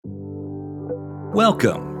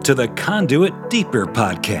Welcome to the Conduit Deeper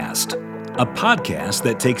podcast, a podcast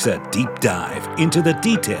that takes a deep dive into the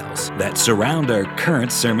details that surround our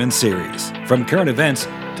current sermon series, from current events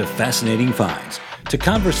to fascinating finds to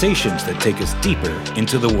conversations that take us deeper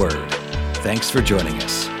into the Word. Thanks for joining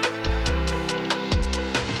us.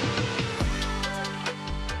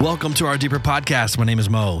 Welcome to our Deeper podcast. My name is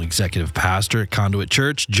Mo, executive pastor at Conduit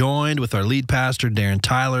Church, joined with our lead pastor, Darren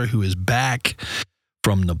Tyler, who is back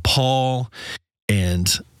from Nepal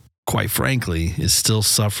and, quite frankly, is still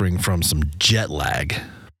suffering from some jet lag.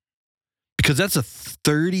 Because that's a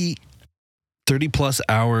 30 plus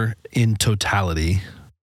hour in totality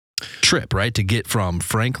trip, right? To get from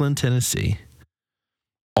Franklin, Tennessee,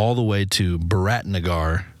 all the way to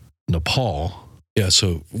Biratnagar, Nepal. Yeah,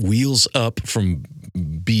 so wheels up from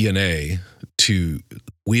B&A to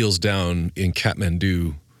wheels down in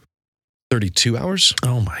Kathmandu, 32 hours?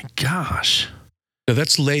 Oh my gosh. No,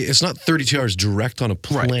 that's late. It's not 32 hours direct on a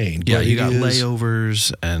plane. Right. Yeah, you got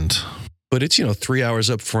layovers and... But it's, 3 hours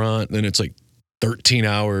up front, then it's like 13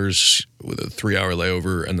 hours with a 3-hour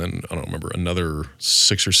layover, and then, I don't remember, another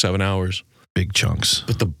 6 or 7 hours. Big chunks.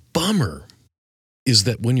 But the bummer is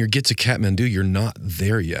that when you get to Kathmandu, you're not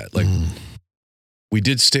there yet. Like, we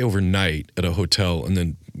did stay overnight at a hotel and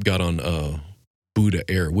then got on Buddha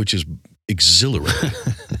Air, which is exhilarating.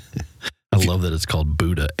 I love that it's called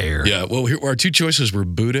Buddha Air. Yeah, well, our two choices were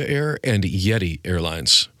Buddha Air and Yeti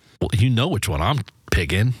Airlines. Well, you know which one I'm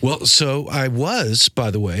picking. Well, so I was, by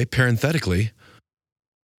the way, parenthetically,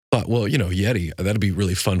 thought, well, Yeti, that'd be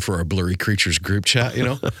really fun for our Blurry Creatures group chat,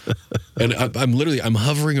 And I'm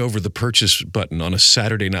hovering over the purchase button on a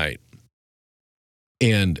Saturday night.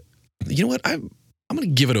 And you know what? I'm going to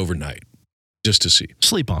give it overnight just to see.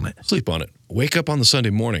 Sleep on it. Wake up on the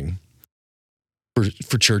Sunday morning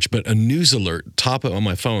for church, but a news alert top on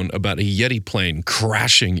my phone about a Yeti plane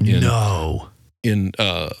crashing in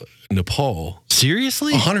Nepal.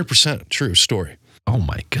 Seriously? 100% true story. Oh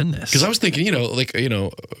my goodness. Because I was thinking,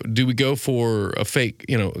 do we go for a fake,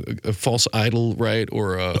 a false idol, right?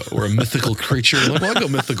 Or a mythical creature? Like, well, I go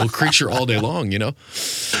mythical creature all day long,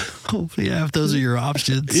 Oh, yeah, if those are your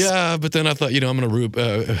options. Yeah, but then I thought, I'm going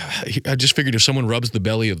to I just figured if someone rubs the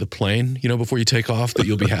belly of the plane, before you take off, that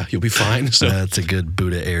you'll be fine. So that's a good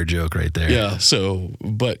Buddha Air joke right there. Yeah. So,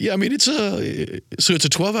 but yeah, I mean, it's a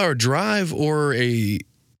 12-hour drive or a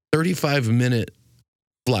 35-minute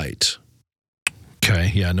flight.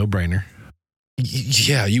 Okay, yeah, no brainer.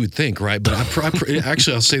 Yeah, you would think, right? But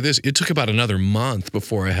actually, I'll say this. It took about another month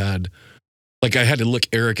before I had to look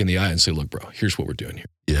Eric in the eye and say, look, bro, here's what we're doing here.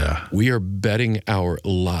 Yeah. We are betting our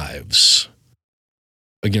lives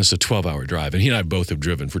against a 12-hour drive. And he and I both have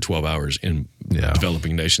driven for 12 hours in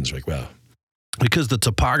developing nations. Like, wow. Because the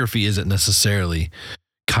topography isn't necessarily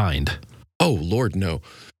kind. Oh, Lord, no.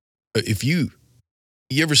 If you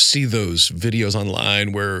ever see those videos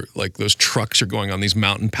online where like those trucks are going on these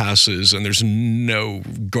mountain passes and there's no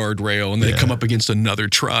guardrail and they come up against another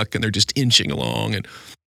truck and they're just inching along, and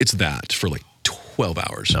it's that for like 12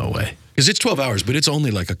 hours. No way. Because it's 12 hours, but it's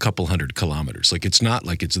only like a couple hundred kilometers. Like, it's not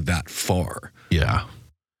like it's that far. Yeah.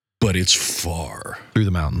 But it's far. Through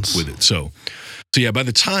the mountains. With it. So yeah, by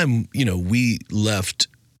the time, we left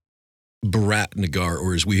Biratnagar,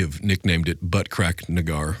 or as we have nicknamed it, Butt Crack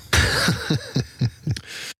Nagar.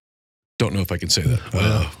 Don't know if I can say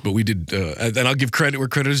that. But we did, and I'll give credit where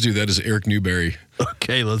credit is due. That is Eric Newberry.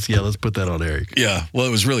 Okay, let's put that on Eric. Yeah, well,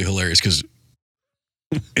 it was really hilarious because,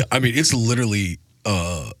 I mean, it's literally,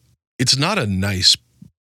 it's not a nice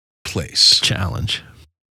place. Challenge.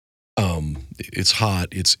 It's hot.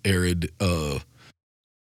 It's arid.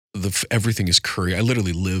 Everything is curry. I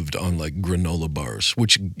literally lived on like granola bars,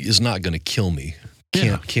 which is not going to kill me,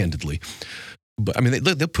 candidly. But I mean,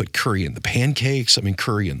 they'll put curry in the pancakes. I mean,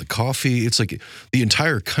 curry in the coffee. It's like the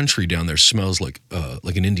entire country down there smells like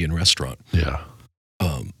an Indian restaurant. Yeah.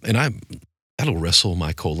 And that'll wrestle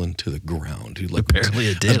my colon to the ground, dude. Like, apparently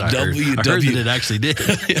it did. I heard that it actually did.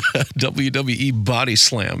 Yeah, WWE body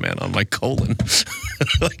slam, man, on my colon.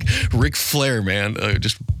 Like Ric Flair, man,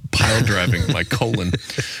 just pile driving my colon.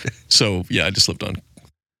 So yeah, I just lived on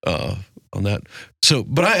that. So,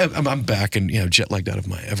 but I'm back and jet lagged out of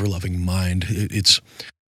my ever loving mind.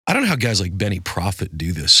 I don't know how guys like Benny Prophet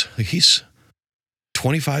do this. Like, he's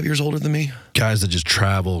 25 years older than me. Guys that just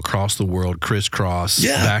travel across the world, crisscross,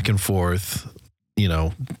 back and forth,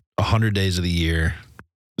 100 days of the year.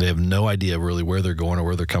 They have no idea really where they're going or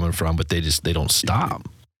where they're coming from, but they don't stop.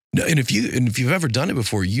 No, and if you've ever done it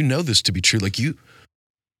before, you know this to be true. Like,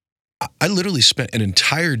 I literally spent an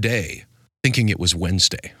entire day thinking it was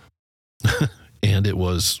Wednesday. And it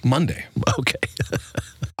was Monday. Okay.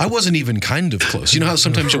 I wasn't even kind of close. You know how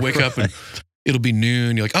sometimes you wake up and it'll be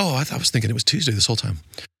noon. You're like, oh, I was thinking it was Tuesday this whole time.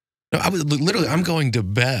 No, I'm going to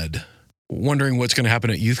bed wondering what's going to happen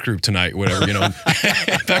at youth group tonight, whatever,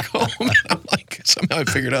 back home. And I'm like, somehow I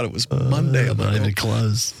figured out it was Monday. I'm I to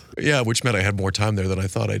close. Yeah, which meant I had more time there than I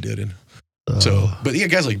thought I did. And but yeah,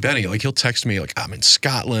 guys like Benny, like he'll text me like, I'm in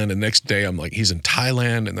Scotland, and next day I'm like, he's in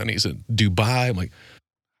Thailand, and then he's in Dubai. I'm like,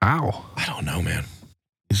 how? I don't know, man.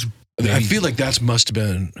 I feel like that must have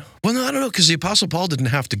been, well, no, I don't know, because the Apostle Paul didn't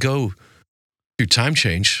have to go through time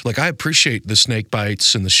change. Like, I appreciate the snake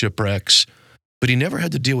bites and the shipwrecks, but he never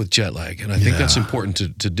had to deal with jet lag. And I think that's important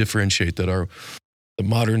to differentiate that the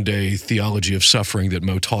modern day theology of suffering that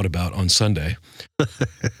Mo taught about on Sunday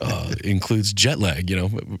includes jet lag.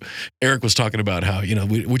 Eric was talking about how,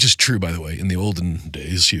 which is true, by the way, in the olden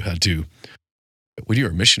days, you had to, when you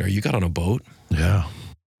were a missionary, you got on a boat. Yeah.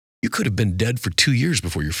 You could have been dead for 2 years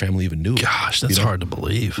before your family even knew it. Gosh, that's hard to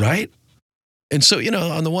believe. Right? And so,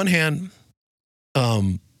 on the one hand,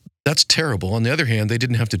 that's terrible. On the other hand, they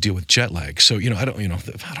didn't have to deal with jet lag. So, I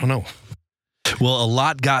don't know. Well, a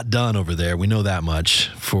lot got done over there. We know that much.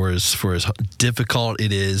 For as difficult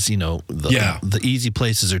it is, the easy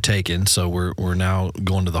places are taken. So we're now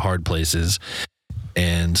going to the hard places,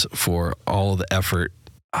 and for all of the effort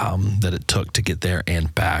that it took to get there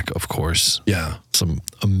and back, of course. Yeah, some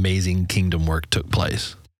amazing kingdom work took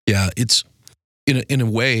place. Yeah, it's in a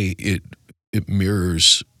way it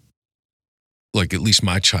mirrors, like, at least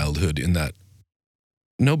my childhood, in that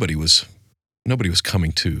nobody was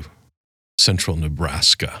coming to central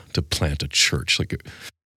Nebraska to plant a church. Like,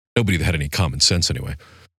 nobody that had any common sense anyway.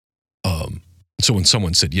 So when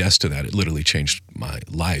someone said yes to that, it literally changed my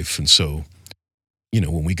life. And so,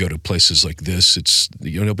 when we go to places like this, it's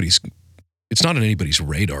it's not on anybody's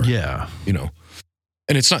radar. Yeah.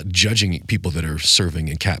 And it's not judging people that are serving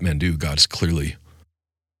in Kathmandu. God's clearly,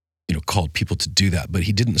 called people to do that, but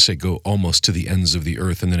he didn't say go almost to the ends of the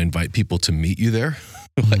earth and then invite people to meet you there.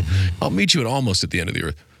 Like, I'll meet you at almost at the end of the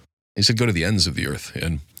earth. He said, go to the ends of the earth.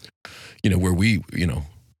 And, where we,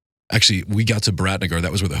 actually we got to Bratnagar,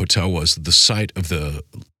 that was where the hotel was. The site of the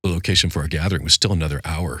location for our gathering was still another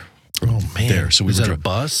hour. Oh man. There. So was that a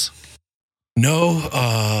bus? No,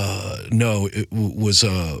 it was,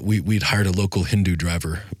 we'd hired a local Hindu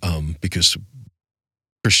driver, because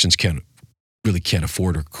Christians can't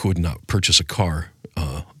afford or could not purchase a car.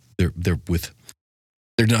 They're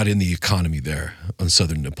not in the economy there on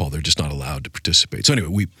southern Nepal. They're just not allowed to participate. So anyway,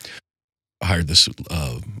 we hired this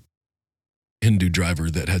Hindu driver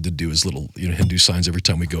that had to do his little Hindu signs every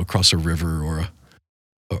time we go across a river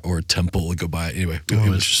or a temple and go by. Anyway, it was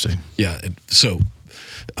interesting. Yeah, and so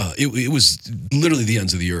it was literally the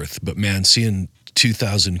ends of the earth. But man, seeing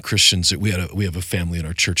 2,000 Christians, we have a family in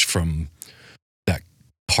our church from that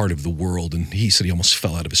part of the world, and he said he almost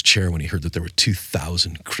fell out of his chair when he heard that there were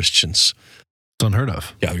 2,000 Christians. It's unheard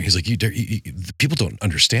of. Yeah, he's like, people don't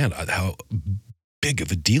understand how big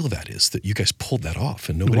of a deal that is that you guys pulled that off,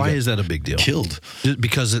 and nobody. Why is that a big deal? Killed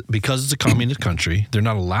because it's a communist country. They're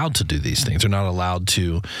not allowed to do these things. They're not allowed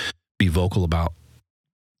to be vocal about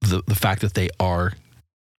the fact that they are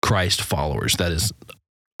Christ followers. That is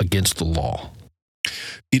against the law.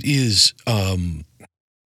 It is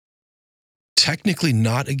technically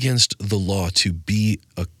not against the law to be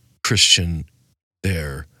a Christian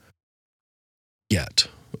there yet.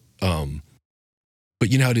 But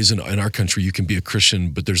you know how it is in our country, you can be a Christian,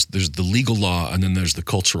 but there's the legal law and then there's the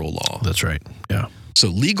cultural law. That's right. Yeah. So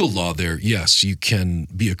legal law there, yes, you can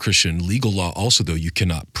be a Christian. Legal law also, though, you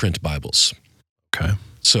cannot print Bibles. Okay.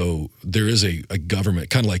 So there is a government,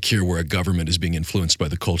 kind of like here where a government is being influenced by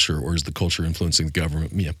the culture, or is the culture influencing the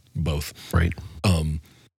government? Yeah, both. Right.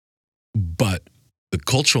 But the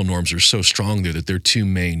cultural norms are so strong there that their two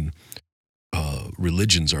main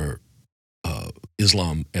religions are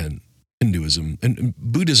Islam and Hinduism. And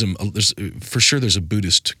Buddhism, there's a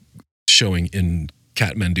Buddhist showing in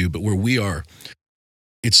Kathmandu, but where we are,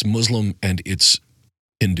 it's Muslim and it's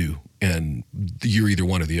Hindu, and you're either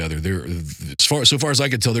one or the other. So far as I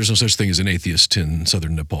can tell, there's no such thing as an atheist in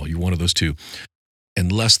southern Nepal. You're one of those two,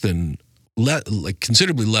 and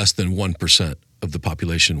considerably less than 1% of the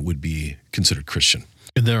population would be considered Christian.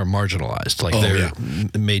 And they're marginalized,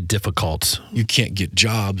 they're made difficult. You can't get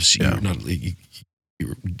jobs. Yeah.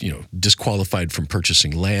 You're disqualified from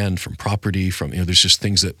purchasing land, from property, from there's just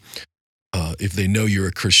things that if they know you're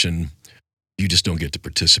a Christian, you just don't get to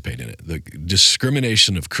participate in it. The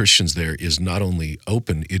discrimination of Christians there is not only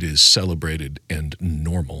open, it is celebrated and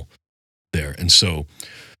normal there. And so,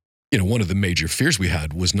 one of the major fears we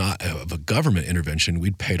had was not of a government intervention.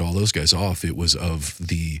 We'd paid all those guys off. It was of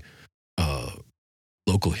the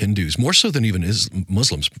local Hindus, more so than even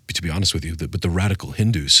Muslims, to be honest with you, but the radical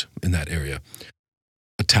Hindus in that area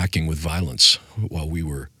attacking with violence while we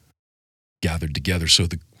were gathered together. So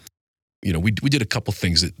we did a couple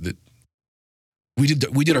things that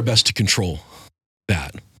we did our best to control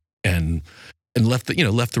that and left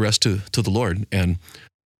the rest to the Lord. And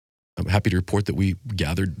I'm happy to report that we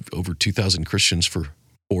gathered over 2,000 Christians for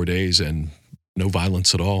 4 days and no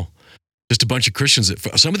violence at all. Just a bunch of Christians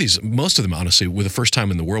that most of them honestly were the first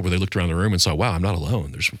time in the world where they looked around the room and saw, wow, I'm not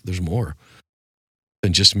alone. There's more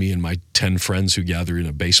than just me and my 10 friends who gather in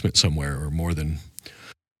a basement somewhere, or more than,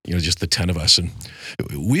 just the 10 of us. And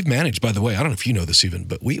we've managed, by the way, I don't know if you know this even,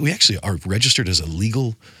 but we actually are registered as a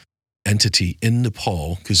legal entity in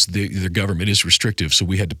Nepal because their government is restrictive, so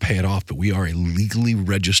we had to pay it off, but we are a legally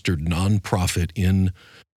registered nonprofit in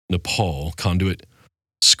Nepal, Conduit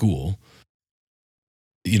School,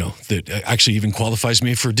 that actually even qualifies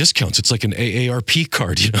me for discounts. It's like an AARP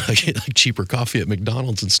card, I get like cheaper coffee at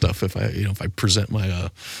McDonald's and stuff if I present my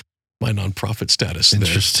nonprofit status.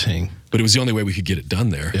 Interesting. There. But it was the only way we could get it done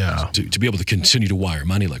there. Yeah. To be able to continue to wire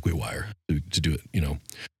money like we wire, to do it,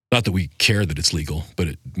 Not that we care that it's legal, but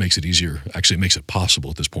it makes it easier. Actually, it makes it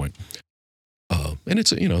possible at this point. And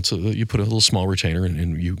it's you put a little small retainer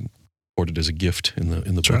and you report it as a gift in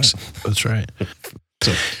the books. Right. That's right.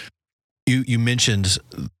 So you mentioned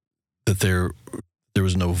that there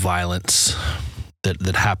was no violence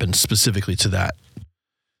that happened specifically to that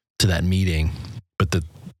meeting, but that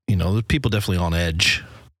the people definitely on edge,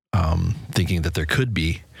 thinking that there could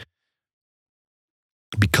be,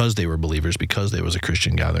 because they were believers, because there was a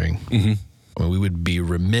Christian gathering. Mm-hmm. I mean, we would be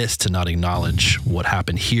remiss to not acknowledge what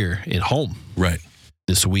happened here at home, right,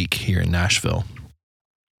 this week here in Nashville,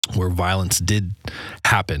 where violence did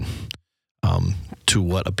happen to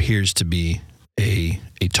what appears to be a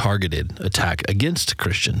targeted attack against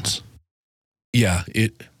Christians. Yeah,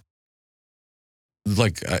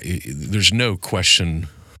 there's no question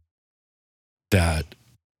that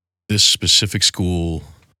this specific school,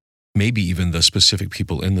 maybe even the specific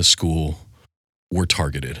people in the school, were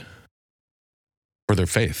targeted for their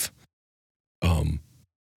faith. And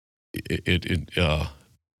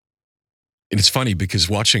it's funny because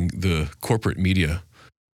watching the corporate media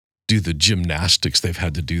do the gymnastics they've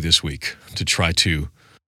had to do this week to try to,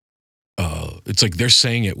 it's like they're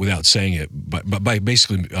saying it without saying it, but by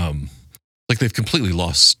basically, like they've completely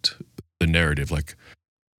lost the narrative. Like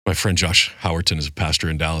my friend Josh Howerton is a pastor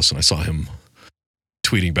in Dallas, and I saw him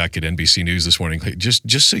tweeting back at NBC News this morning, hey,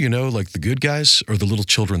 just so you know, like the good guys are the little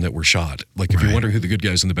children that were shot. Like if you're wondering who the good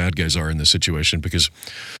guys and the bad guys are in this situation, because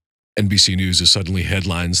NBC News is suddenly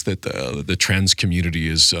headlines that the trans community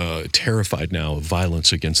is terrified now of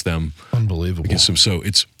violence against them. Unbelievable. Against them. So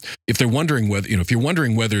it's, if they're wondering whether, if you're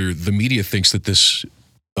wondering whether the media thinks that this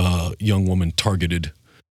young woman targeted,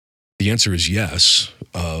 the answer is yes,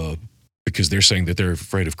 because they're saying that they're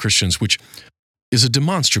afraid of Christians, which is a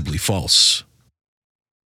demonstrably false.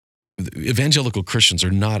 Evangelical Christians are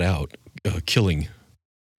not out killing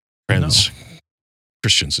trans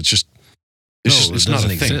Christians. It's just, it's not a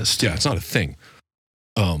thing. Exist. Yeah, it's not a thing.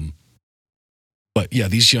 But yeah,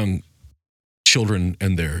 these young children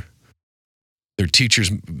and their teachers,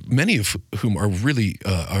 many of whom are really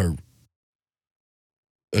are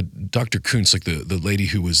Dr. Kuntz, like the lady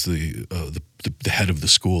who was the head of the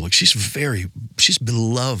school. Like she's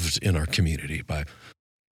beloved in our community by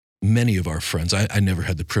many of our friends. I never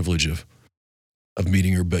had the privilege of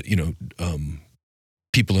meeting her, but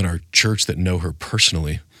people in our church that know her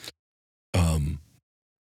personally.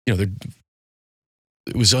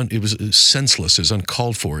 It was senseless, it's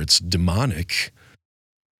uncalled for, it's demonic,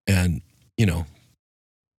 and here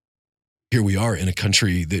we are in a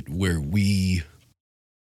country where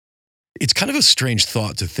it's kind of a strange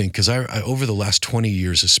thought to think, because I over the last 20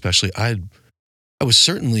 years especially, I was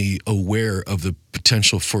certainly aware of the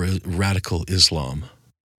potential for a radical Islam.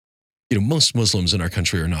 Most Muslims in our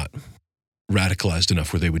country are not radicalized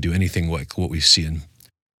enough where they would do anything like what we see in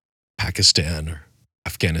Pakistan or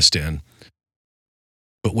Afghanistan.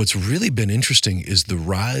 But what's really been interesting is the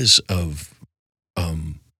rise of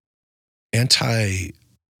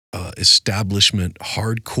anti-establishment,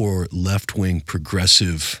 hardcore left-wing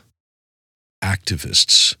progressive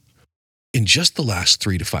activists in just the last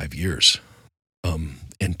 3 to 5 years.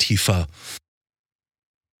 Antifa,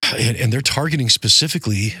 and they're targeting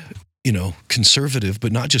specifically, conservative,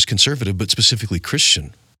 but not just conservative, but specifically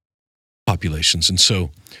Christian populations. And so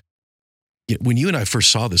when you and I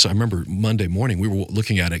first saw this, I remember Monday morning, we were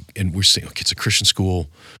looking at it and we're saying, okay, it's a Christian school.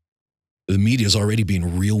 The media is already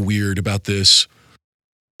being real weird about this.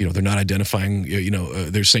 They're not identifying,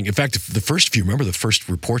 they're saying, in fact, the first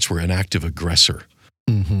reports were an active aggressor.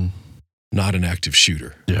 Mm-hmm. not an active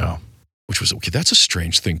shooter. Yeah. Which was, okay, that's a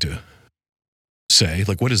strange thing to say.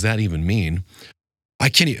 Like, what does that even mean? I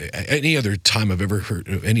can't, any other time I've ever heard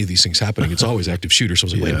of any of these things happening, it's always active shooter. So I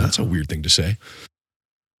was like, wait, that's a weird thing to say.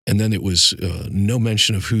 And then it was no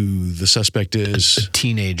mention of who the suspect is. A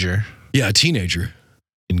teenager. Yeah, a teenager.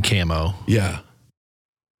 In camo. Yeah.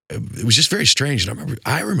 It was just very strange. And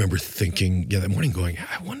I remember thinking, that morning going,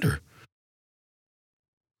 I wonder,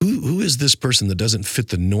 who is this person that doesn't fit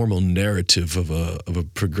the normal narrative of a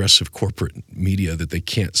progressive corporate media that they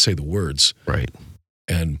can't say the words? Right.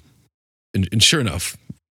 And sure enough.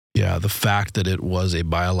 Yeah, the fact that it was a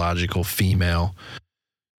biological female,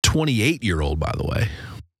 28-year-old, by the way.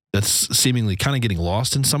 That's seemingly kind of getting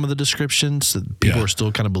lost in some of the descriptions. People are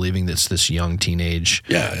still kind of believing that it's this young teenage,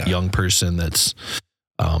 young person that's,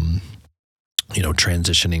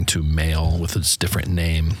 transitioning to male with its different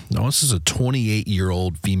name. No, this is a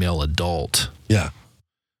 28-year-old female adult. Yeah.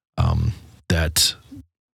 That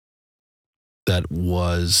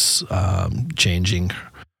was changing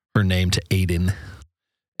her name to Aiden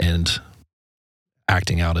and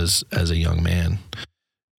acting out as a young man.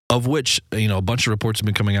 Of which, a bunch of reports have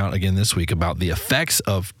been coming out again this week about the effects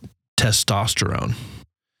of testosterone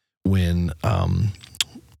when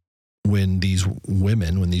these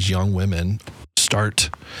young women start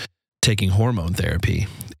taking hormone therapy,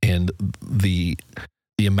 and the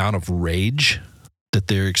amount of rage that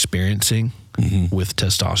they're experiencing with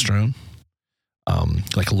testosterone,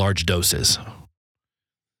 like large doses.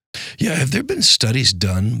 Yeah, have there been studies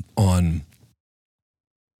done on?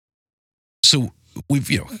 So we've,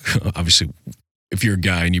 obviously, if you're a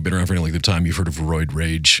guy and you've been around for any length of time, you've heard of roid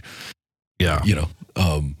rage. Yeah.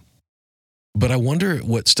 But I wonder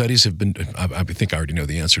what studies have been. I think I already know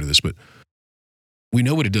the answer to this, but we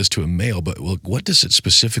know what it does to a male. But what does it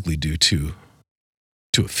specifically do to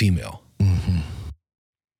a female? Mm-hmm.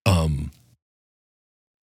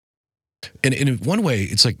 And in one way,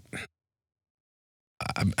 it's like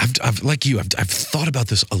I've like you. I've thought about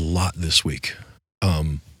this a lot this week.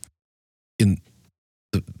 In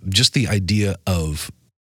just the idea of,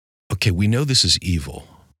 okay, we know this is evil.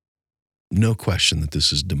 No question that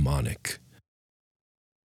this is demonic.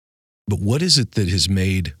 But what is it that has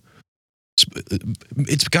made,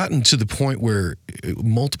 it's gotten to the point where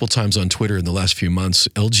multiple times on Twitter in the last few months,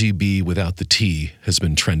 LGB without the T has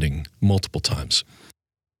been trending multiple times.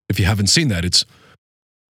 If you haven't seen that, it's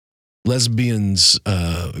lesbians,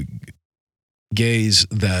 gays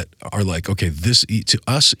that are like, okay, this to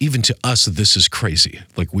us, this is crazy.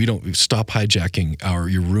 Like, we don't stop hijacking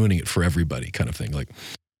you're ruining it for everybody kind of thing. Like,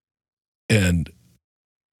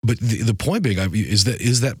 but the point being is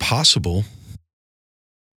that possible?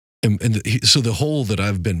 So the hole that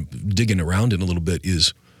I've been digging around in a little bit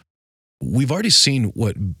is we've already seen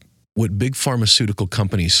what big pharmaceutical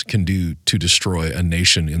companies can do to destroy a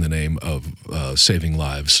nation in the name of saving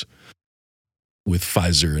lives with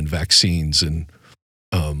Pfizer and vaccines, and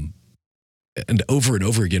over and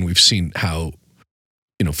over again we've seen how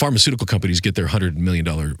pharmaceutical companies get their $100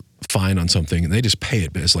 million fine on something and they just pay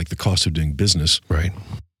it as like the cost of doing business. Right.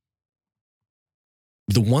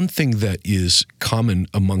 The one thing that is common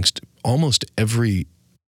amongst almost every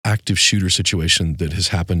active shooter situation that has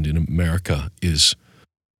happened in America is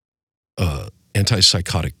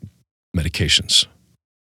antipsychotic medications.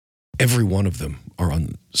 Every one of them are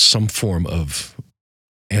on some form of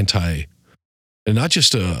and not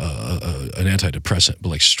just an antidepressant, but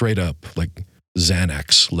like straight up like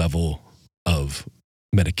Xanax level of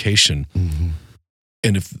medication. Mm-hmm.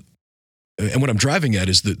 And what I'm driving at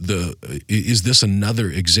is is this another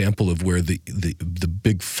example of where the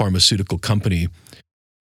big pharmaceutical company,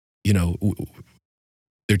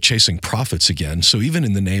 they're chasing profits again. So even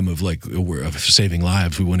in the name of of saving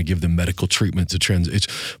lives, we want to give them medical treatment to it's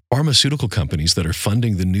pharmaceutical companies that are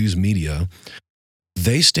funding the news media.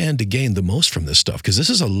 They stand to gain the most from this stuff because this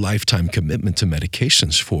is a lifetime commitment to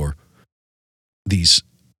medications for these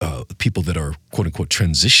people that are quote unquote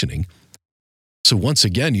transitioning. So once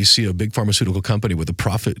again, you see a big pharmaceutical company with a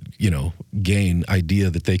profit, gain idea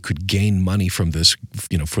that they could gain money from this,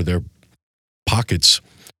 for their pockets,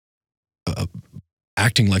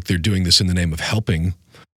 acting like they're doing this in the name of helping,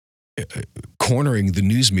 cornering the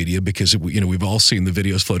news media because, we've all seen the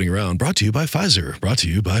videos floating around, brought to you by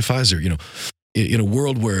Pfizer, in a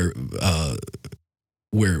world where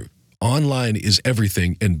online is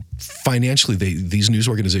everything, and financially these news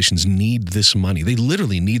organizations need this money. They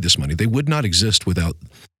literally need this money. They would not exist without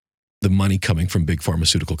the money coming from big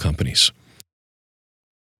pharmaceutical companies.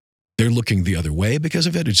 They're looking the other way because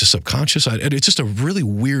of it. It's just subconscious. And it's just a really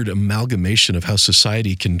weird amalgamation of how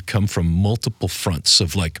society can come from multiple fronts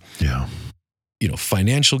of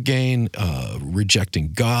financial gain,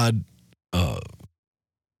 rejecting God,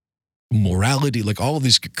 morality, like all of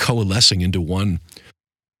these coalescing into one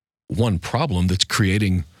problem that's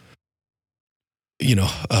creating,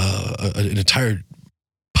 an entire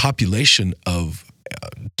population of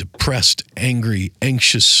depressed, angry,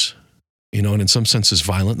 anxious, and in some senses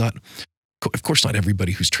violent. Of course, not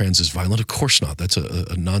everybody who's trans is violent. Of course not. That's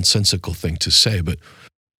a nonsensical thing to say.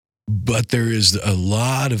 But there is a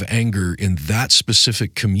lot of anger in that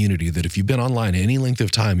specific community that if you've been online any length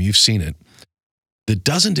of time, you've seen it, that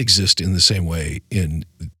doesn't exist in the same way in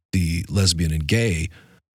the lesbian and gay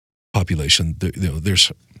population. There's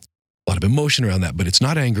a lot of emotion around that, but it's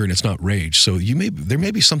not anger and it's not rage. So there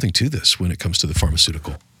may be something to this when it comes to the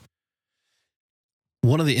pharmaceutical.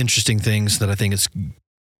 One of the interesting things that I think is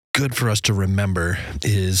good for us to remember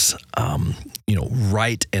is,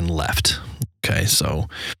 right and left. Okay, so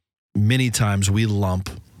many times we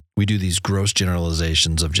do these gross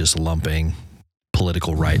generalizations of just lumping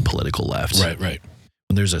political right, political left. Right.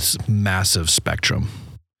 When there's a massive spectrum.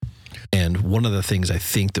 And one of the things I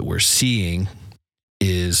think that we're seeing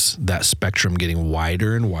is that spectrum getting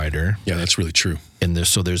wider and wider. Yeah, that's really true. And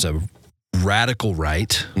there's a radical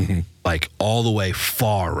right, like all the way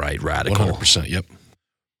far right radical. 100%, yep.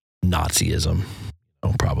 Nazism,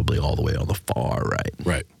 probably all the way on the far right.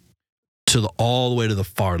 Right. All the way to the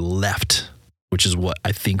far left, which is what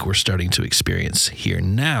I think we're starting to experience here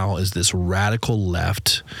now, is this radical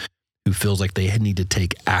left who feels like they need to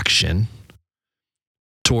take action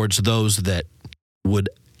towards those that would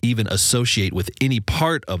even associate with any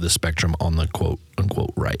part of the spectrum on the quote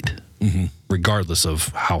unquote right, regardless of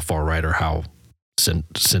how far right or how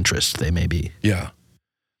centrist they may be. Yeah.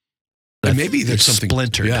 And maybe there's something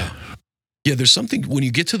splintered. Yeah. There's something when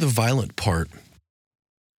you get to the violent part.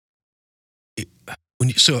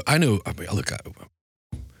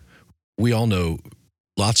 We all know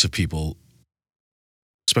lots of people,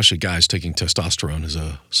 especially guys, taking testosterone as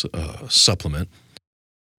a supplement,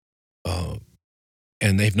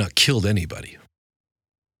 and they've not killed anybody.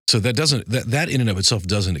 So that in and of itself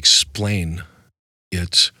doesn't explain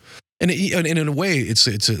it. And in a way,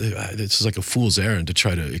 it's like a fool's errand to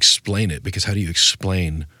try to explain it, because how do you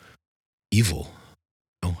explain evil?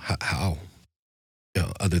 How?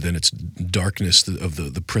 Other than it's darkness of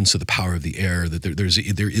the prince of the power of the air, that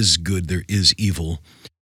there is good, there is evil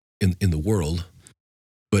in the world,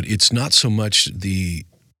 but it's not so much the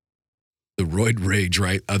roid rage,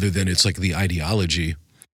 right? Other than it's like the ideology,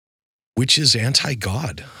 which is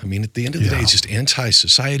anti-God. I mean, at the end of the day, it's just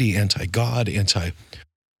anti-society, anti-God,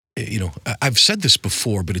 I've said this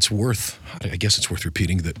before, but I guess it's worth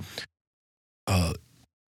repeating that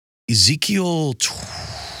Ezekiel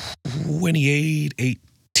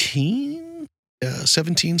 28:18,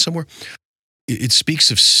 17 somewhere. It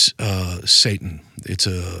speaks of Satan.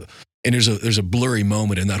 And there's a blurry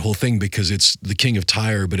moment in that whole thing, because it's the king of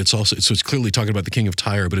Tyre, but it's clearly talking about the king of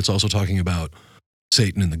Tyre, but it's also talking about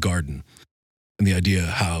Satan in the garden, and the idea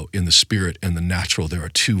how in the spirit and the natural there are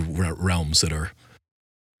two realms that are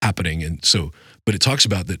happening. And so, but it talks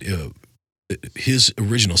about that his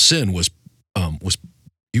original sin was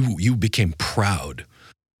you became proud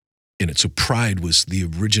in it. So pride was the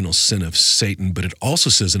original sin of Satan. But it also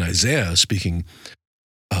says in Isaiah, speaking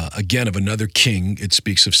again of another king, it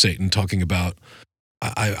speaks of Satan, talking about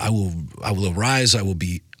I will arise, I will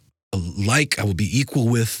be equal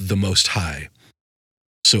with the Most High.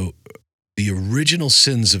 So the original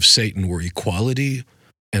sins of Satan were equality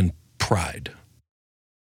and pride.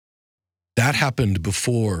 That happened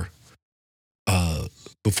before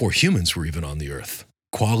humans were even on the earth.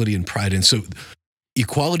 Equality and pride. And so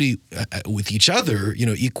equality with each other,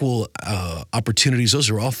 equal opportunities, those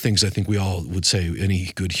are all things I think we all would say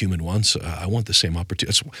any good human wants. I want the same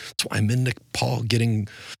opportunity. That's why I'm in Nepal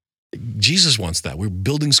Jesus wants that. We're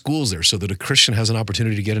building schools there so that a Christian has an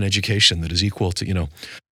opportunity to get an education that is equal to,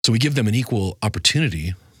 so we give them an equal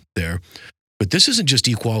opportunity there. But this isn't just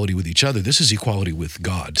equality with each other. This is equality with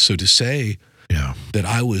God. So to say that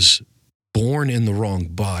I was born in the wrong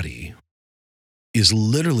body is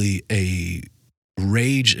literally a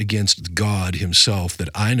rage against God himself, that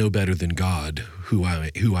I know better than God who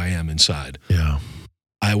I am inside. Yeah.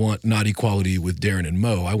 I want not equality with Darren and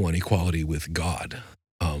Mo. I want equality with God.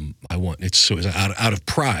 It's out of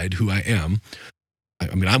pride who I am.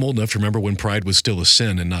 I mean, I'm old enough to remember when pride was still a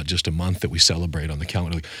sin and not just a month that we celebrate on the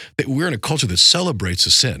calendar. We're in a culture that celebrates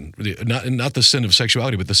a sin, not the sin of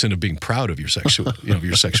sexuality, but the sin of being proud of your sexual,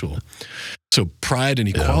 your sexual. So pride and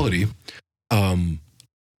equality,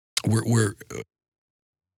 we're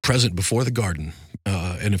present before the garden,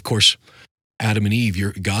 and of course, Adam and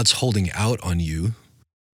Eve. God's holding out on you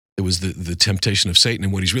It was the temptation of Satan.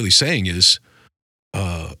 And what he's really saying is,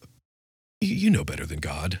 you know better than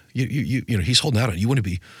God. You know, he's holding out on you. You want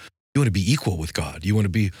to be equal with God. You want to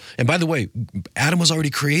be, and by the way, Adam was already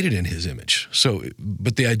created in his image. So,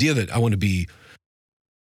 but the idea that I want to be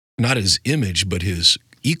not his image, but his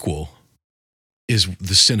equal is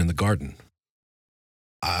the sin in the garden.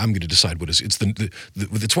 I'm going to decide what is. It's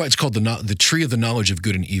that's why it's called the tree of the knowledge of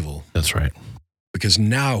good and evil. That's right. Because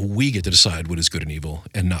now we get to decide what is good and evil,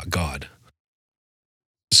 and not God.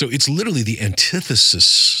 So it's literally the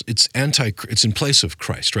antithesis. It's in place of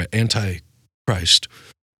Christ, right? Anti-Christ.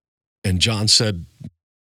 And John said,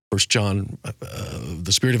 1 John,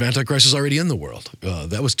 the spirit of Antichrist is already in the world.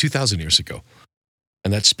 That was 2,000 years ago.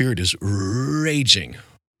 And that spirit is raging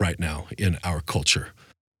right now in our culture.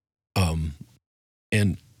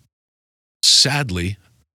 And sadly,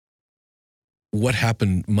 what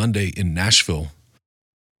happened Monday in Nashville,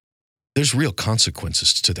 there's real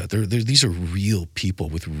consequences to that. These are real people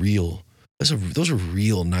with real, those are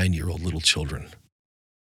real 9-year-old little children.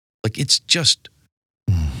 Like, it's just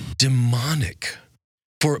demonic.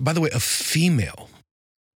 For, by the way, a female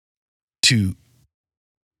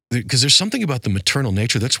because there's something about the maternal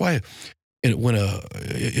nature. That's why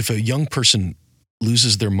if a young person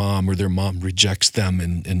loses their mom or their mom rejects them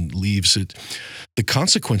and leaves it, the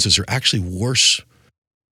consequences are actually worse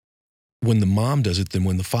when the mom does it than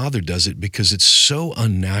when the father does it, because it's so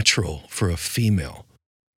unnatural for a female.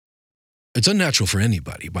 It's unnatural for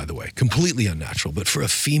anybody, by the way, completely unnatural. But for a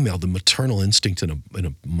female, the maternal instinct in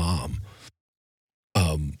a mom,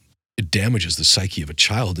 it damages the psyche of a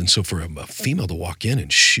child. And so for a female to walk in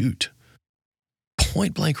and shoot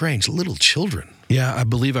point blank range, little children. Yeah, I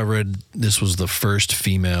believe I read this was the first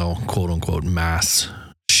female, quote unquote, mass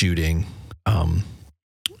shooting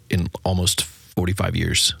in almost 45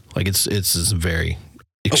 years. Like it's very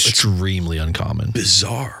extremely uncommon.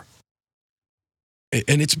 Bizarre.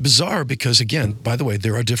 And it's bizarre because, again, by the way,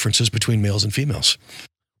 there are differences between males and females.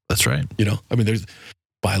 That's right. You know, I mean, there's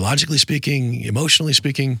biologically speaking, emotionally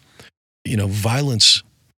speaking, you know, violence.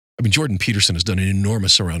 I mean, Jordan Peterson has done an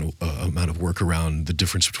enormous amount of work around the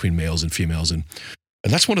difference between males and females. And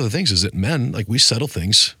that's one of the things is that men, like, we settle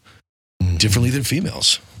things differently than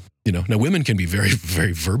females. You know, now women can be very,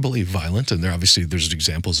 very verbally violent, and there's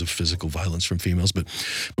examples of physical violence from females. But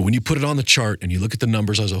when you put it on the chart and you look at the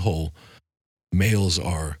numbers as a whole, males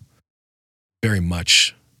are very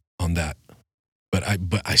much on that. But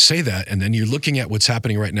I say that, and then you're looking at what's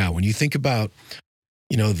happening right now. When you think about,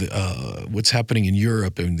 you know, what's happening in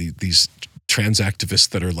Europe and these trans activists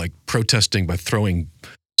that are like protesting by throwing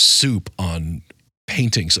soup on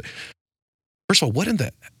paintings. First of all, what in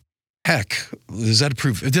the heck does that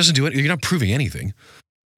prove? It doesn't do it. You're not proving anything.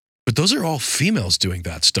 But those are all females doing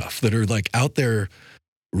that stuff that are like out there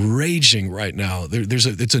raging right now.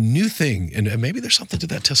 It's a new thing, and maybe there's something to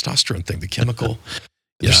that testosterone thing, the chemical.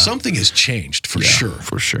 Yeah. Something has changed for sure.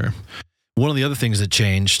 For sure. One of the other things that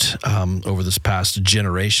changed over this past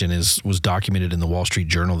generation was documented in the Wall Street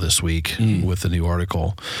Journal this week with a new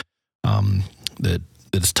article that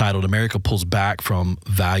is titled "America Pulls Back from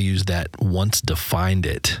Values That Once Defined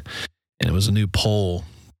It." And it was a new poll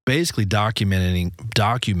basically documenting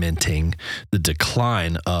the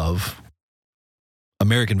decline of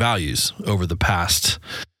American values over the past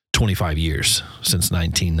 25 years since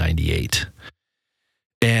 1998.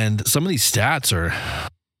 And some of these stats are,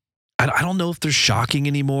 I don't know if they're shocking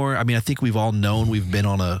anymore. I mean, I think we've all known we've been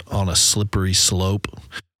on a slippery slope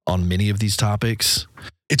on many of these topics.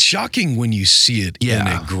 It's shocking when you see it in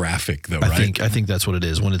a graphic, though, right? I think that's what it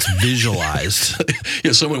is, when it's visualized.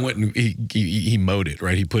 Yeah, someone went and he mowed it,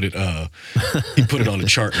 right? He put it on a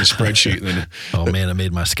chart in a spreadsheet. And then, oh man, it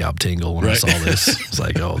made my scalp tingle when I saw this. It's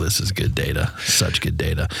like, oh, this is good data, such good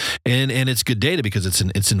data, and it's good data because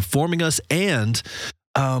it's informing us and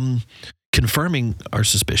confirming our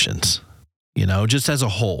suspicions. You know, just as a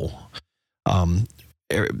whole.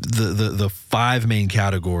 The 5 main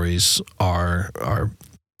categories are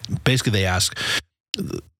basically, they ask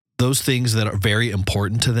those things that are very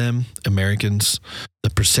important to them, Americans, the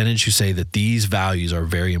percentage who say that these values are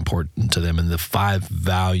very important to them. And the 5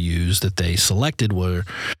 values that they selected were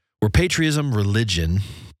patriotism, religion,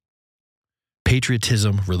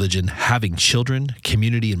 having children,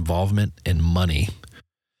 community involvement, and money.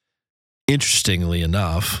 Interestingly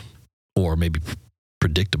enough, or maybe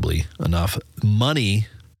predictably enough, money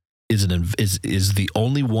is the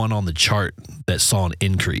only one on the chart that saw an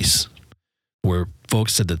increase, where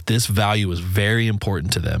folks said that this value was very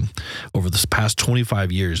important to them. Over this past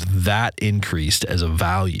 25 years, that increased as a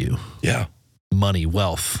value. Yeah. Money,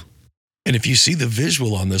 wealth. And if you see the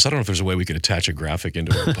visual on this, I don't know if there's a way we could attach a graphic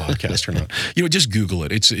into our podcast or not. Just Google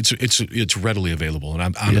it. It's readily available.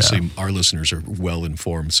 And honestly, our listeners are well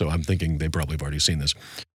informed, so I'm thinking they probably have already seen this.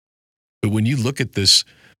 But when you look at this,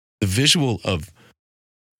 the visual of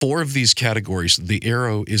 4 of these categories, the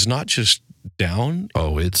arrow is not just down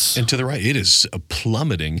and to the right. It is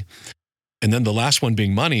plummeting. And then the last one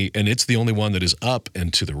being money, and it's the only one that is up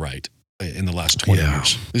and to the right in the last 20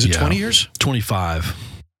 years. Is it 20 years? 25.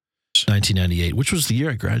 1998, which was the year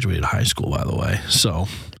I graduated high school, by the way. So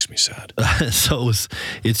makes me sad. So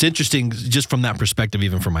it's interesting just from that perspective,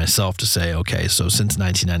 even for myself, to say, okay, so since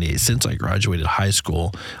 1998, since I graduated high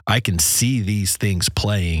school, I can see these things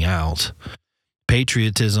playing out.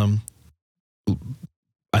 Patriotism,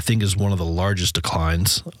 I think, is one of the largest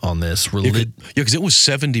declines on this. Because it was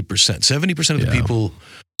 70%. 70% of the people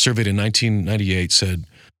surveyed in 1998 said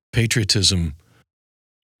patriotism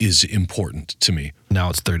is important to me. Now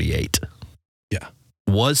it's 38. Yeah.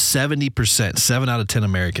 Was 70%, 7 out of 10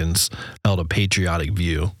 Americans held a patriotic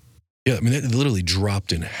view. Yeah, I mean, that literally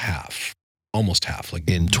dropped in half, almost half. Like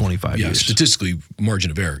in 25 years. Yeah, statistically, margin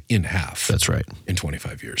of error in half. That's right. In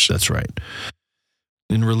 25 years. That's right.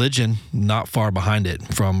 In religion, not far behind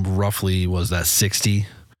it, from roughly, was that 62%?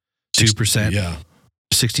 Yeah.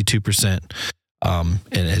 62%. And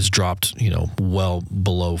it has dropped, well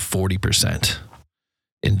below 40%.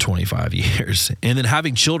 In 25 years. And then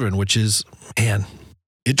having children, which is, man.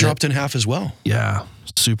 It dropped in half as well. Yeah.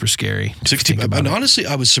 Super scary. 60. And honestly,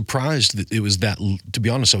 I was surprised that it was that, to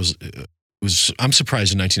be honest, I'm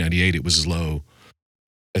surprised in 1998 it was as low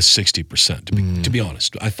as 60%. To be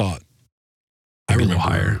honest, I thought, I remember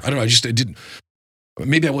higher. I don't know. It didn't,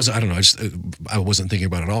 maybe I wasn't, I don't know. I wasn't thinking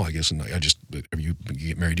about it at all, I guess. And you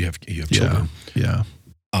get married, you have children. Yeah.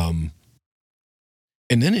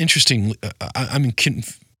 And then interesting, the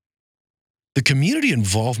community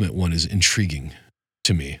involvement one is intriguing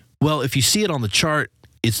to me. Well, if you see it on the chart,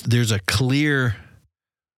 there's a clear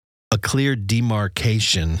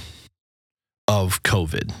demarcation of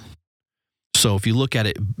COVID. So if you look at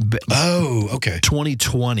it,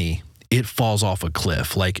 2020, it falls off a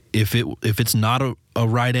cliff. Like if it's not a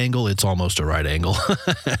right angle, it's almost a right angle,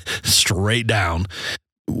 straight down.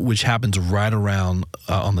 Which happens right around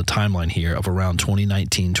on the timeline here of around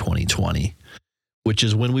 2019, 2020, which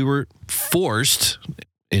is when we were forced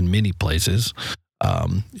in many places, at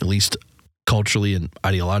least culturally and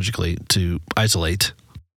ideologically, to isolate.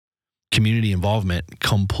 Community involvement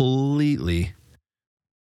completely.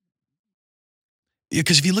 Yeah,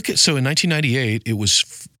 because if you look at, so in 1998, it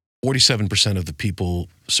was 47% of the people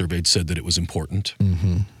surveyed said that it was important.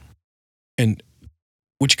 Mm-hmm. And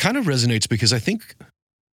which kind of resonates because I think,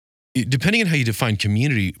 depending on how you define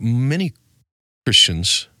community, many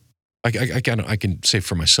Christians, I can say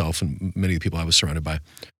for myself and many of the people I was surrounded by,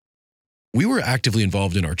 we were actively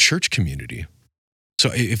involved in our church community. So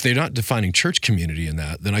if they're not defining church community in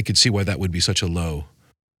that, then I could see why that would be such a low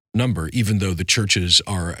number, even though the churches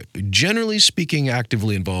are, generally speaking,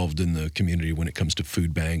 actively involved in the community when it comes to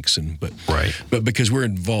food banks. But because we're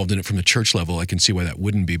involved in it from the church level, I can see why that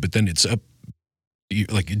wouldn't be. But then it's up,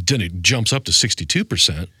 it jumps up to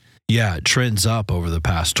 62%. Yeah, it trends up over the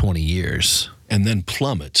past 20 years. And then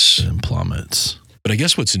plummets. But I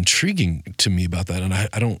guess what's intriguing to me about that, and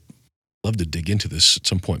I don't love to dig into this at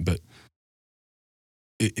some point, but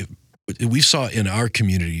we saw in our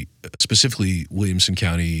community, specifically Williamson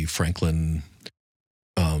County, Franklin,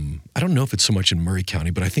 I don't know if it's so much in Murray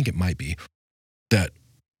County, but I think it might be, that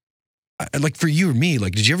like for you or me,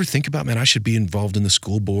 like, did you ever think about, man, I should be involved in the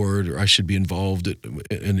school board, or I should be involved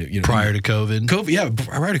in prior to COVID? Yeah,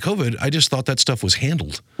 prior to COVID, I just thought that stuff was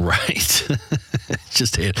handled. Right.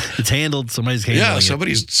 It's handled. Somebody's handling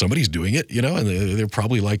it. Somebody's doing it, and they're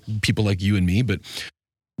probably like people like you and me. But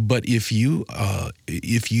if you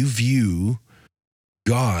view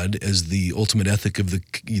God as the ultimate ethic of the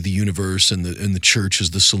universe and the church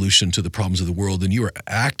as the solution to the problems of the world, then you are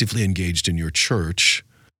actively engaged in your church.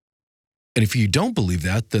 And if you don't believe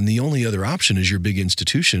that, then the only other option is your big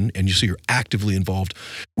institution, and you're actively involved,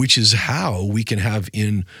 which is how we can have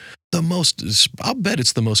in I'll bet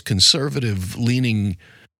it's the most conservative leaning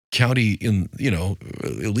county in,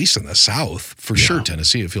 at least in the South, for sure,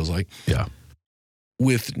 Tennessee, it feels like. Yeah.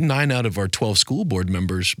 With 9 out of our 12 school board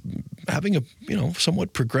members having a,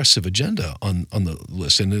 somewhat progressive agenda on the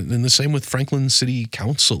list. And the same with Franklin City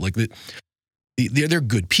Council, like that. They're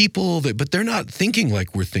good people, but they're not thinking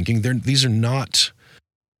like we're thinking. These are not.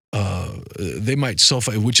 They might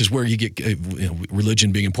which is where you get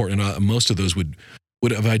religion being important. And most of those would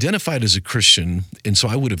have identified as a Christian, and so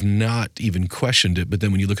I would have not even questioned it. But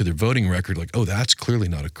then when you look at their voting record, like, oh, that's clearly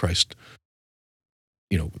not a Christ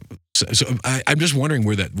I'm just wondering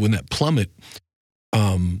when that plummet,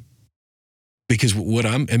 because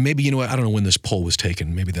and maybe, I don't know when this poll was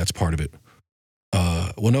taken. Maybe that's part of it.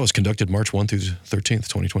 Well, no, it was conducted March 1 through 13th,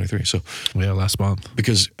 2023. So yeah, last month.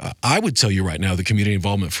 Because I would tell you right now, the community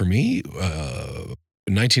involvement for me,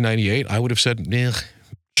 in 1998, I would have said,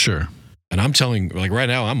 sure. And I'm telling, like right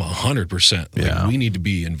now, I'm 100%. Yeah. We need to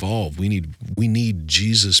be involved. We need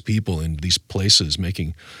Jesus people in these places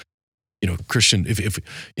making, Christian. If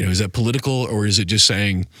is that political, or is it just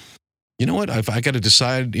saying, you know what? If I got to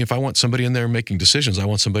decide, if I want somebody in there making decisions, I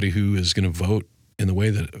want somebody who is going to vote in the way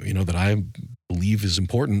that that I believe is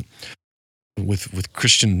important with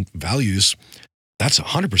Christian values. That's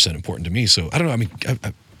 100% important to me. So I don't know. I mean,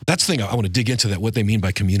 that's the thing I want to dig into, that what they mean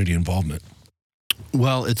by community involvement.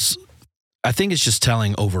 Well, I think it's just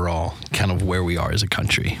telling overall kind of where we are as a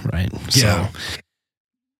country, right? Yeah. So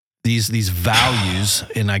these values,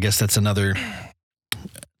 and I guess that's another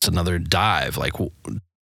dive. Like,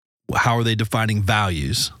 how are they defining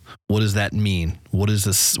values? What does that mean? What is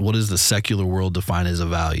the secular world define as a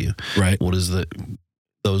value? Right. What is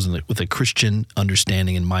those with a Christian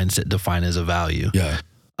understanding and mindset define as a value? Yeah.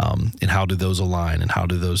 And how do those align, and how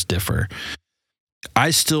do those differ?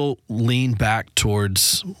 I still lean back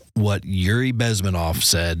towards what Yuri Bezmenov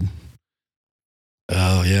said.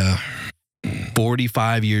 Oh, yeah.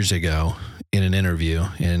 45 years ago in an interview.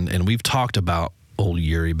 And we've talked about old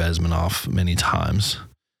Yuri Bezmenov many times.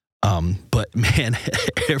 But man,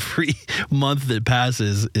 every month that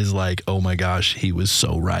passes is like, oh my gosh, he was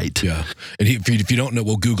so right. Yeah. And if you don't know,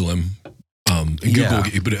 we'll Google him.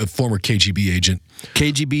 But a former KGB agent.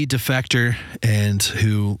 KGB defector, and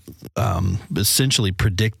who essentially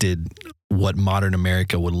predicted what modern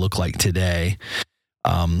America would look like today,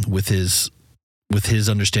 with his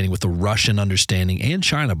understanding, with the Russian understanding, and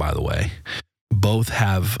China, by the way. Both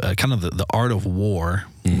have kind of the art of war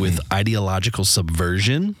with ideological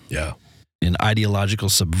subversion. Yeah. And ideological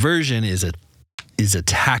subversion is a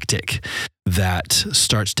tactic that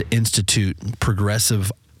starts to institute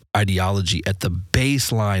progressive ideology at the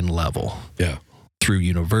baseline level. Yeah. Through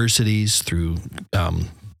universities, through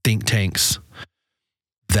think tanks,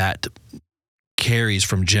 that carries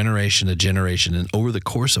from generation to generation. And over the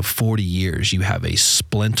course of 40 years, you have a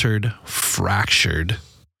splintered, fractured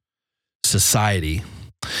society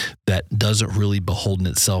that doesn't really beholden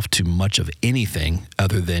itself to much of anything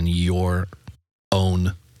other than your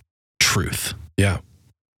own truth. Yeah.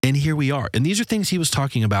 And here we are. And these are things he was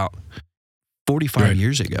talking about 45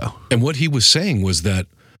 years ago. And what he was saying was that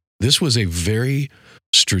this was a very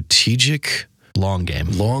strategic, long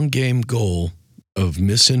game goal of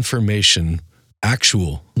misinformation,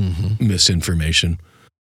 actual misinformation,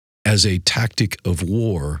 as a tactic of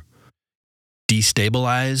war.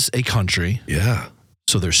 Destabilize a country. Yeah.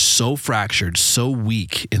 So they're so fractured, so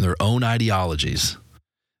weak in their own ideologies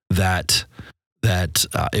that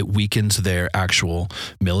it weakens their actual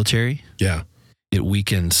military. Yeah. It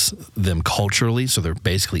weakens them culturally, so they're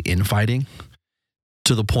basically infighting,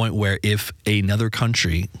 to the point where if another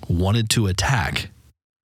country wanted to attack,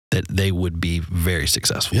 that they would be very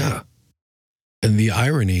successful. Yeah. And the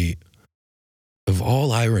irony of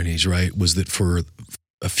all ironies, right, was that for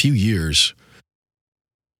a few years,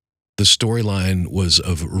 the storyline was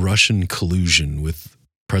of Russian collusion with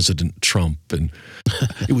President Trump, and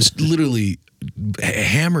it was literally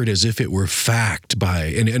hammered as if it were fact by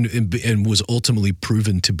and was ultimately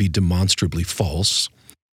proven to be demonstrably false.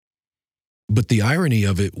 But the irony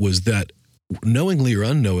of it was that, knowingly or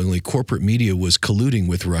unknowingly, corporate media was colluding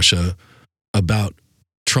with Russia about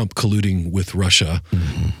Trump colluding with Russia,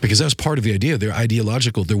 because that was part of the idea. They're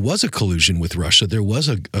ideological. There was a collusion with Russia. There was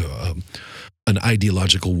an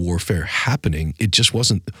ideological warfare happening. It just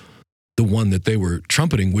wasn't the one that they were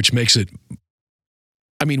trumpeting, which makes it,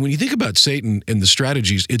 I mean, when you think about Satan and the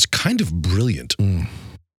strategies, it's kind of brilliant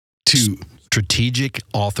to... Strategic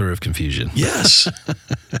author of confusion. Yes.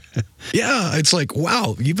 Yeah, it's like,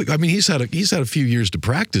 wow. He's had a few years to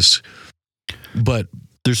practice, but...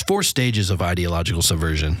 There's 4 stages of ideological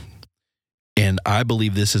subversion, and I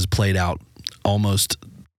believe this has played out almost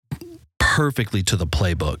perfectly to the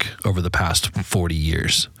playbook over the past 40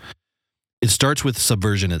 years. It starts with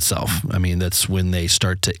subversion itself. I mean, that's when they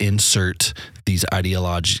start to insert these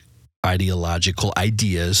ideological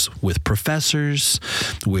ideas with professors,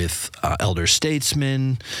 with elder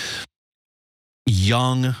statesmen,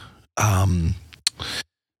 young,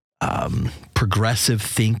 progressive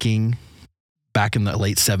thinking back in the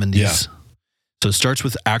late 70s. Yeah. So it starts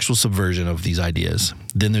with actual subversion of these ideas.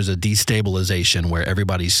 Then there's a destabilization where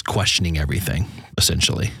everybody's questioning everything,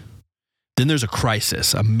 essentially. Then there's a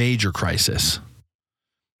crisis, a major crisis,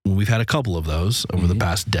 We've had a couple of those over the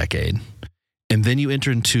past decade. And then you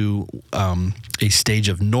enter into a stage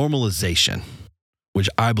of normalization, which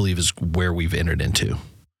I believe is where we've entered into,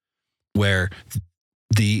 where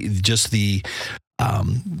the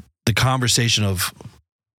conversation of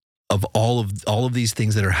all of these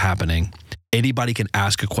things that are happening, anybody can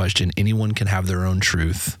ask a question, anyone can have their own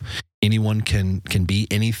truth, anyone can be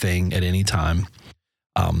anything at any time.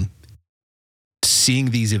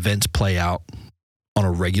 Seeing these events play out on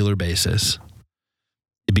a regular basis,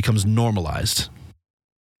 it becomes normalized.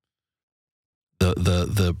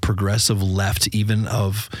 The progressive left, even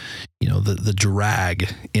of, the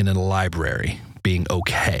drag in a library being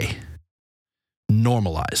okay.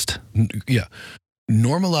 Normalized. Yeah.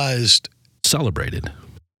 Normalized. Celebrated.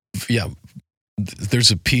 Yeah.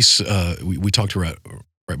 There's a piece we talked about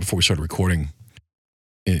right before we started recording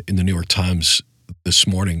in the New York Times this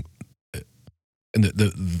morning. And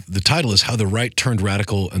the title is How the Right Turned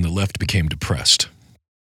Radical and the Left Became Depressed.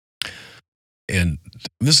 And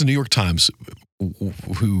this is the New York Times,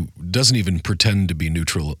 who doesn't even pretend to be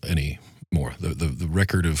neutral anymore. The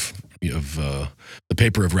record of the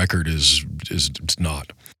paper of record is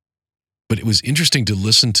not. But it was interesting to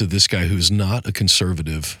listen to this guy who's not a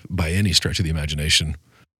conservative by any stretch of the imagination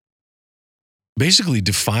basically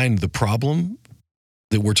define the problem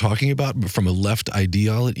that we're talking about from a left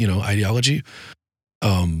ideology.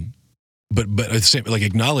 But at the same, like,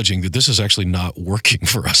 acknowledging that this is actually not working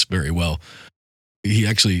for us very well. He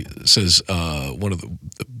actually says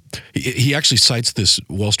he actually cites this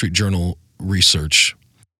Wall Street Journal research,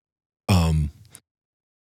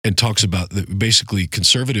 and talks about that basically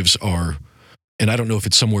conservatives are, and I don't know if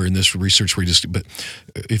it's somewhere in this research where but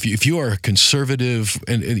if you are a conservative,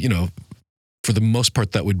 and for the most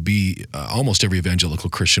part that would be almost every evangelical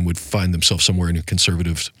Christian would find themselves somewhere in a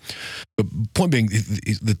conservative. But point being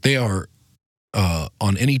that they are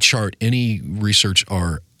on any chart, any research,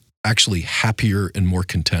 are actually happier and more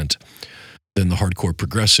content than the hardcore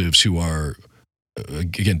progressives who are,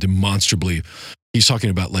 again, demonstrably. He's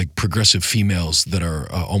talking about like progressive females that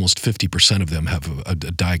are almost 50% of them have a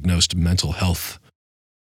diagnosed mental health,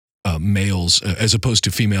 males, as opposed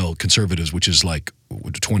to female conservatives, which is like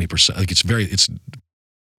 20%. Like it's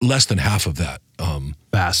less than half of that.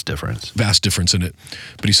 Vast difference in it.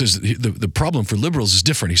 But he says the problem for liberals is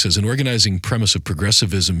different. He says an organizing premise of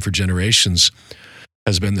progressivism for generations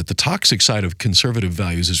has been that the toxic side of conservative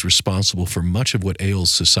values is responsible for much of what ails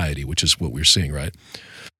society, which is what we're seeing, right?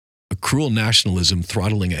 A cruel nationalism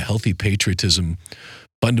throttling a healthy patriotism,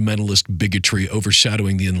 fundamentalist bigotry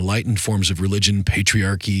overshadowing the enlightened forms of religion,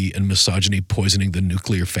 patriarchy, and misogyny poisoning the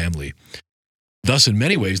nuclear family. Thus, in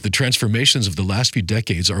many ways, the transformations of the last few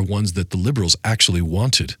decades are ones that the liberals actually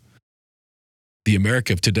wanted. The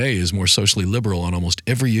America of today is more socially liberal on almost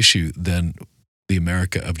every issue than the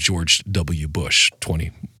America of George W. Bush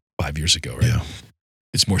 25 years ago, right? Yeah.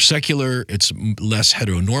 It's more secular, it's less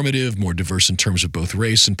heteronormative, more diverse in terms of both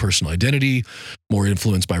race and personal identity, more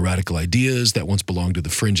influenced by radical ideas that once belonged to the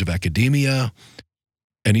fringe of academia.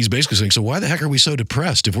 And he's basically saying, so why the heck are we so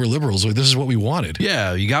depressed if we're liberals? This is what we wanted.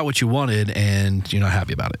 Yeah, you got what you wanted and you're not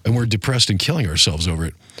happy about it. And we're depressed and killing ourselves over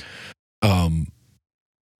it.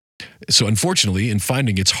 So unfortunately, in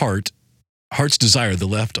finding its heart's desire, the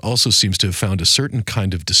left also seems to have found a certain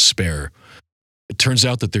kind of despair. It turns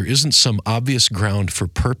out that there isn't some obvious ground for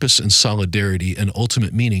purpose and solidarity and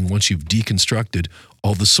ultimate meaning once you've deconstructed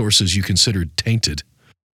all the sources you considered tainted.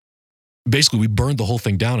 Basically, we burned the whole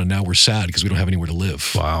thing down and now we're sad because we don't have anywhere to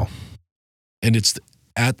live. Wow. And it's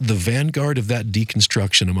at the vanguard of that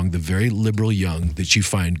deconstruction among the very liberal young that you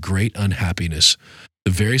find great unhappiness,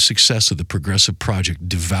 the very success of the progressive project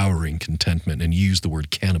devouring contentment, and use the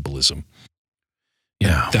word cannibalism.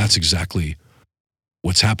 Yeah. And that's exactly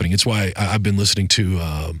what's happening. It's why I've been listening to,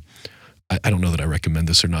 I don't know that I recommend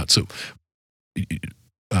this or not. So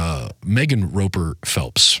Megan Roper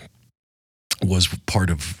Phelps was part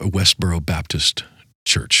of Westboro Baptist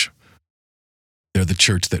Church. They're the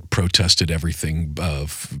church that protested everything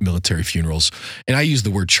of military funerals. And I use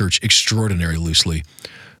the word church extraordinarily loosely.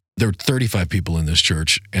 There are 35 people in this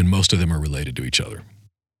church, and most of them are related to each other.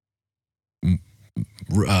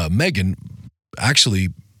 Megan actually,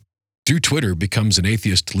 through Twitter, becomes an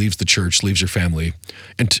atheist, leaves the church, leaves her family,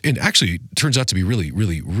 and actually turns out to be really,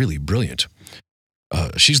 really, really brilliant.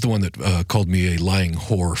 She's the one that called me a lying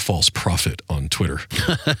whore, false prophet on Twitter.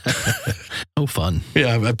 Oh, fun.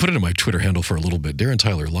 Yeah, I put it in my Twitter handle for a little bit. Darren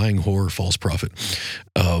Tyler, lying whore, false prophet.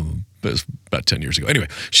 But it was about 10 years ago. Anyway,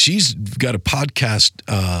 she's got a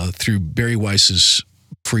podcast through Barry Weiss's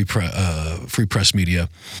Free Press Media,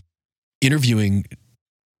 interviewing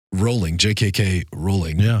Rowling, JKK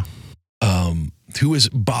Rowling. Yeah. who is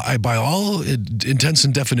by all intents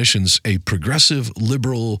and definitions a progressive,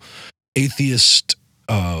 liberal, atheist,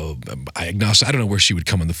 agnostic. I don't know where she would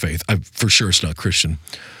come in the faith. For sure it's not Christian.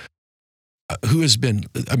 Who has been,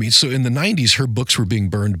 so in the 90s, her books were being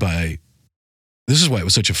burned by, this is why it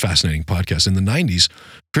was such a fascinating podcast. In the 90s,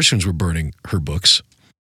 Christians were burning her books.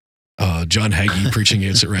 John Hagee preaching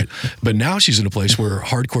against it, right? But now she's in a place where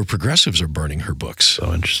hardcore progressives are burning her books.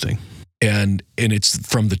 So interesting. And it's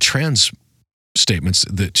from the trans statements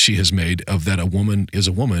that she has made of that a woman is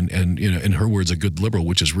a woman, and in her words, a good liberal,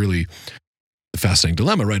 which is really the fascinating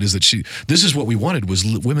dilemma, right? Is that this is what we wanted was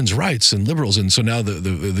women's rights and liberals, and so now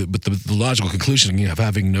the logical conclusion of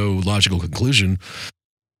having no logical conclusion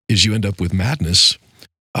is you end up with madness.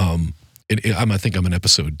 I think I'm in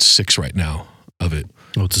episode 6 right now of it.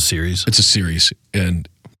 Oh, it's a series. It's a series, and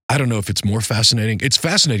I don't know if it's more fascinating. It's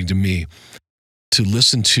fascinating to me to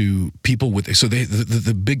listen to people with. So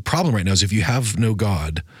the big problem right now is if you have no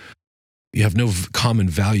God, you have no common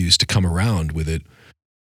values to come around with it.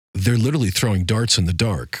 They're literally throwing darts in the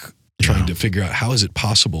dark, trying to figure out how is it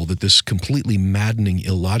possible that this completely maddening,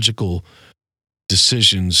 illogical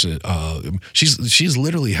decisions. She's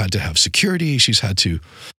literally had to have security. She's had to,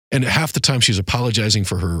 and half the time she's apologizing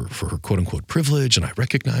for her quote unquote privilege. And I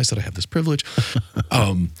recognize that I have this privilege,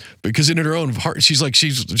 because in her own heart, she's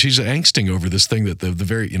angsting over this thing that the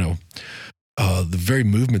very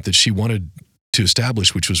movement that she wanted to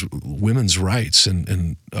establish, which was women's rights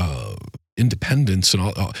and independence and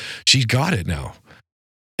all. She's got it now,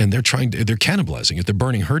 and they're cannibalizing it. They're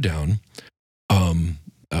burning her down. I'm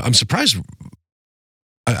surprised.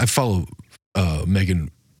 I follow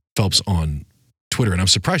Megan Phelps on Twitter, and I'm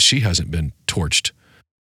surprised she hasn't been torched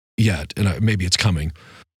yet. And maybe it's coming.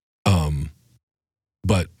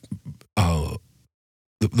 But the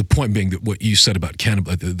point being that what you said about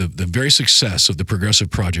the very success of the Progressive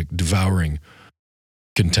Project devouring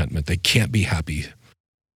contentment, they can't be happy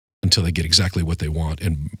until they get exactly what they want.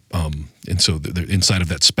 And so inside of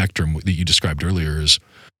that spectrum that you described earlier is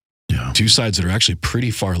two sides that are actually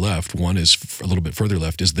pretty far left. One is a little bit further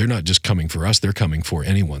left, is they're not just coming for us, they're coming for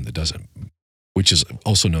anyone that doesn't, which is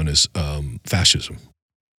also known as fascism.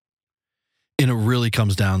 And it really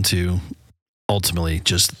comes down to, ultimately,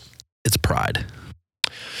 just it's pride.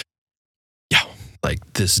 Yeah.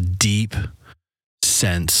 Like this deep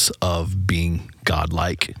sense of being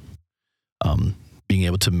godlike, being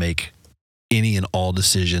able to make any and all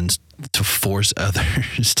decisions to force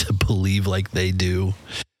others to believe like they do,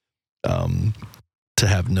 to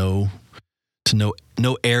have no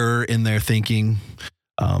error in their thinking,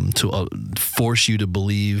 to force you to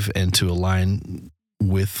believe and to align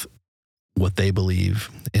with what they believe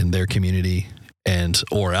in their community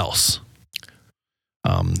or else.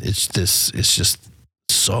 It's just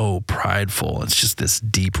so prideful. It's just this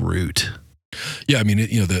deep root. Yeah, I mean,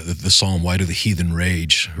 the Psalm, "Why do the heathen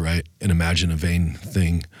rage?" Right, and imagine a vain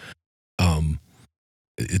thing.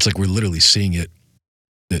 It's like we're literally seeing it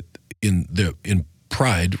that in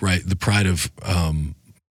pride, right? The pride of I'm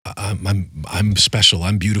special,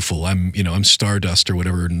 I'm beautiful, I'm stardust or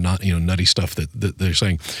whatever, not nutty stuff that they're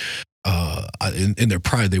saying. In their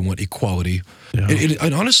pride, they want equality,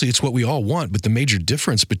 and honestly, it's what we all want. But the major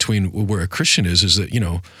difference between where a Christian is that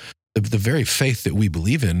the very faith that we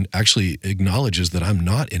believe in actually acknowledges that I'm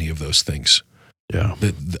not any of those things. Yeah,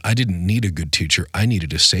 that I didn't need a good teacher; I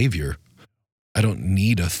needed a savior. I don't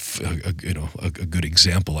need a good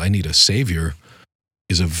example. I need a savior.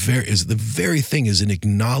 Is the very thing is an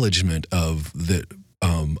acknowledgement of that.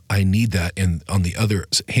 I need that, and on the other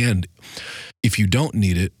hand, if you don't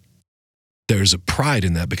need it, there's a pride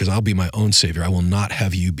in that because I'll be my own savior. I will not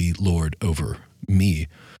have you be Lord over me.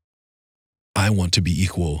 I want to be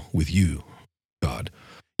equal with you, God.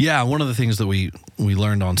 Yeah, one of the things that we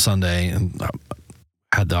learned on Sunday and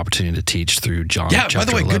had the opportunity to teach through John. Yeah, by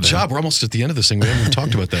the way, 11. good job. We're almost at the end of this thing. We haven't even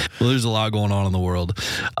talked about that. Well, there's a lot going on in the world.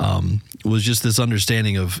 Was just this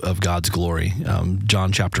understanding of God's glory.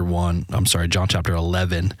 John chapter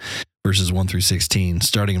 11, verses 1 through 16.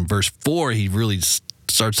 Starting in verse 4, he really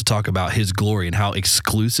starts to talk about his glory and how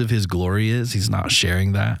exclusive his glory is. He's not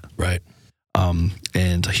sharing that. Right.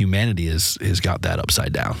 And humanity has got that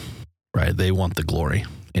upside down, right? They want the glory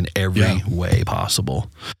in every way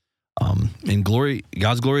possible. And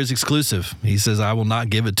God's glory is exclusive. He says, I will not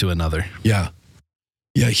give it to another. Yeah.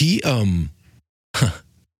 Yeah. He,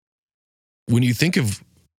 when you think of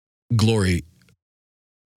glory,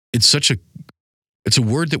 it's a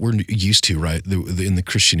word that we're used to, right? In the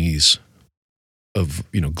Christianese of,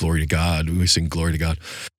 glory to God. We sing glory to God.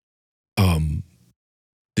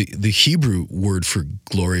 The Hebrew word for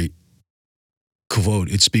glory,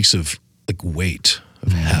 kavod, it speaks of like weight,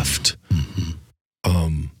 of heft. Mm-hmm.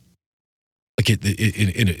 Like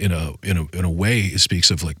in a way, it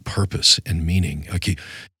speaks of like purpose and meaning. Like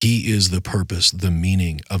he is the purpose, the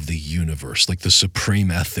meaning of the universe. Like the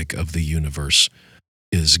supreme ethic of the universe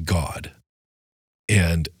is God.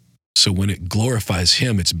 And so when it glorifies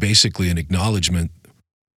him, it's basically an acknowledgement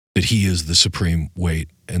that he is the supreme weight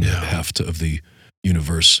and the heft of the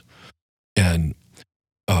universe. And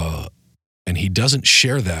he doesn't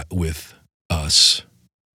share that with us.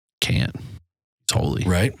 Can't. It's holy.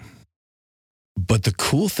 Right? But the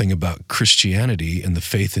cool thing about Christianity and the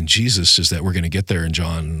faith in Jesus is that we're going to get there in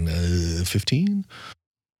John 15.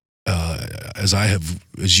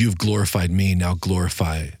 As you've glorified me, now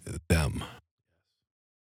glorify them.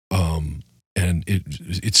 And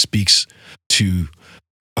it speaks to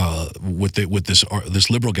what this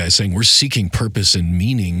liberal guy is saying. We're seeking purpose and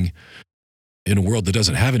meaning in a world that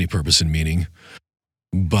doesn't have any purpose and meaning,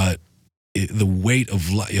 but the weight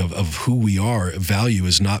of who we are, value,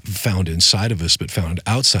 is not found inside of us, but found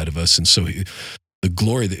outside of us. And so the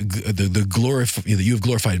glory, the glory that you have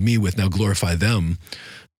glorified me with, now glorify them,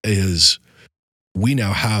 is we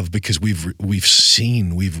now have, because we've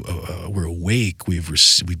seen, we're awake, we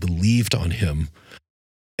believed on him,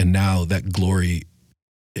 and now that glory,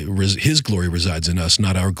 his glory resides in us,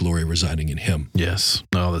 not our glory residing in him. Yes.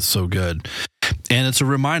 No, that's so good. And it's a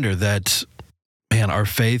reminder that, man, our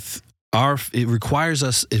faith, it requires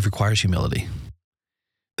humility.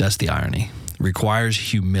 That's the irony. It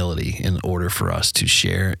requires humility in order for us to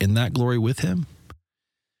share in that glory with him.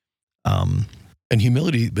 And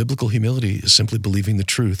humility, biblical humility, is simply believing the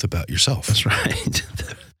truth about yourself. That's right.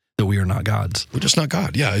 That we are not gods. We're just not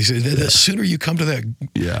God. Yeah. The sooner you come to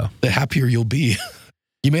that, the happier you'll be.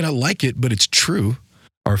 You may not like it, but it's true.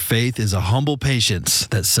 Our faith is a humble patience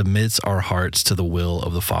that submits our hearts to the will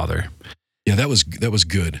of the Father. Yeah, that was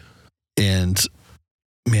good. And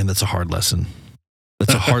man, that's a hard lesson.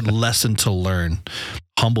 That's a hard lesson to learn.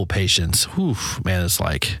 Humble patience. Whew, man, it's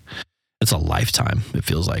a lifetime. It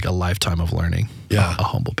feels like a lifetime of learning. Yeah. A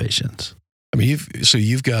humble patience. I mean,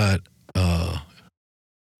 you've got a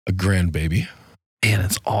grandbaby. Man,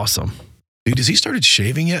 it's awesome. Dude, has he started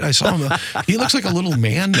shaving yet? I saw him. He looks like a little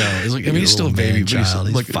man now. He's still a baby. Child.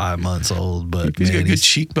 He's like 5 months old, but he's got good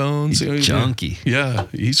cheekbones. He's junky. Yeah,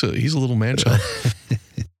 he's a little man child.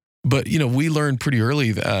 But we learned pretty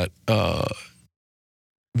early that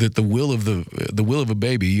the will of a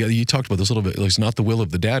baby. You talked about this a little bit. It's not the will of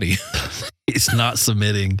the daddy. He's not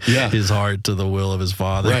submitting his heart to the will of his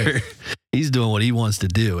father. Right. He's doing what he wants to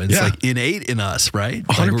do. And it's like innate in us, right?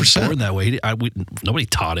 100%. Like we're born that way. Nobody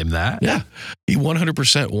taught him that. Yeah. He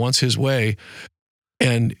 100% wants his way.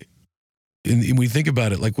 And we think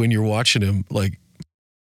about it, like when you're watching him, like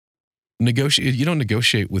negotiate. You don't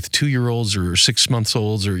negotiate with 2-year-olds or 6 months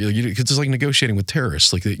olds, or it's like negotiating with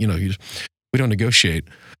terrorists. Like we don't negotiate.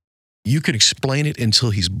 You could explain it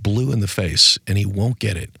until he's blue in the face, and he won't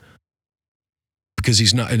get it because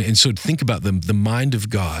he's not. And so think about the mind of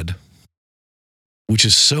God, which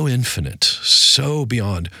is so infinite, so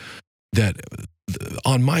beyond that.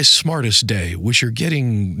 On my smartest day, which you're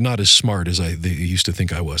getting not as smart as they used to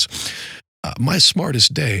think I was, my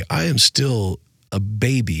smartest day, I am still a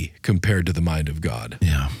baby compared to the mind of God.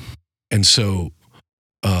 Yeah. And so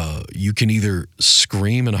you can either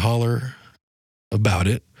scream and holler about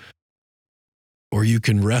it, or you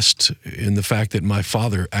can rest in the fact that my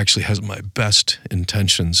Father actually has my best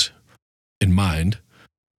intentions in mind.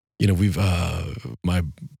 My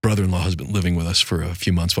brother-in-law has been living with us for a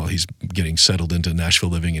few months while he's getting settled into Nashville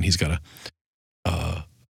living, and he's got a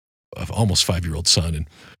almost 5-year-old son, and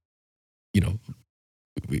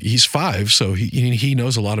he's 5, so he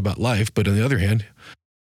knows a lot about life. But on the other hand,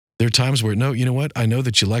 there are times where, no, you know what? I know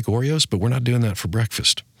that you like Oreos, but we're not doing that for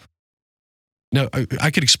breakfast. Now,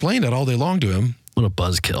 I could explain that all day long to him. What a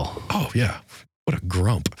buzzkill. Oh, yeah. What a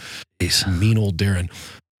grump. Jeez. Mean old Darren.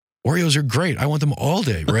 Oreos are great. I want them all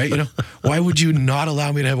day, right? Why would you not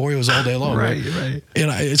allow me to have Oreos all day long? Right.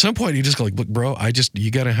 And at some point, you just go like, look, bro,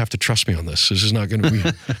 you got to have to trust me on this. This is not going to be,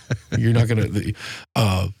 you're not going to,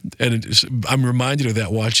 I'm reminded of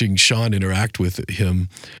that watching Sean interact with him.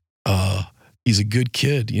 He's a good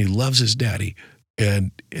kid. He loves his daddy.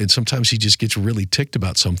 And sometimes he just gets really ticked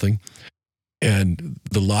about something. And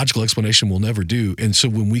the logical explanation will never do. And so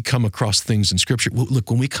when we come across things in Scripture,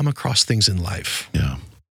 when we come across things in life,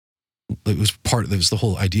 it was the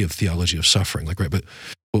whole idea of theology of suffering, right? But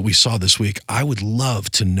what we saw this week, I would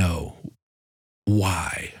love to know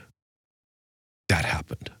why that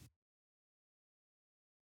happened.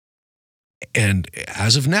 And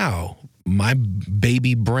as of now, my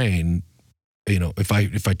baby brain,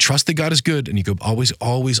 if I trust that God is good, and you go always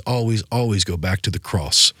go back to the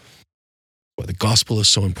cross. Why the gospel is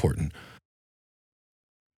so important.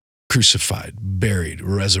 crucified, buried,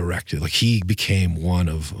 resurrected. Like he became one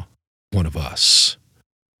of us.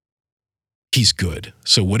 He's good.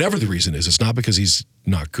 So whatever the reason is, it's not because he's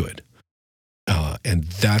not good. And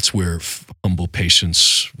that's where humble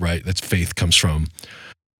patience, right? That's faith comes from.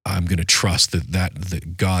 I'm going to trust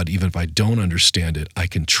that God, even if I don't understand it, I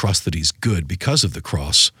can trust that he's good because of the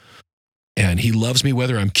cross. And he loves me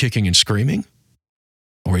whether I'm kicking and screaming,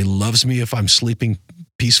 or he loves me if I'm sleeping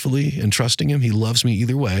peacefully and trusting him. He loves me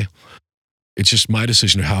either way. It's just my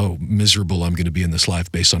decision of how miserable I'm going to be in this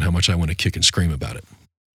life based on how much I want to kick and scream about it.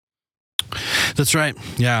 That's right.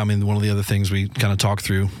 Yeah, I mean, one of the other things we kind of talked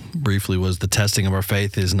through briefly was the testing of our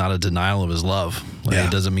faith is not a denial of his love. Like,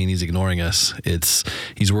 it doesn't mean he's ignoring us.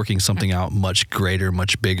 He's working something out much greater,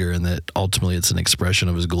 much bigger, and that ultimately it's an expression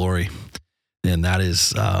of his glory. And that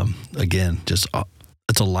is, again, it's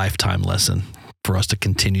a lifetime lesson for us to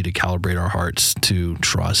continue to calibrate our hearts to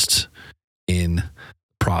trust in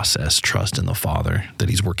process, trust in the Father, that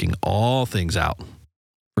he's working all things out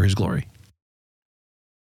for his glory.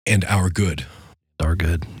 And our good. Our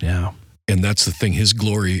good, yeah. And that's the thing. His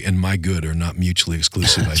glory and my good are not mutually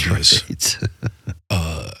exclusive ideas.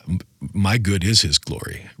 Right. My good is his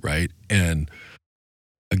glory, right? And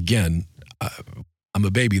again, I'm a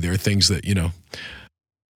baby. There are things that,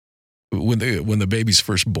 when the baby's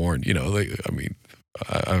first born,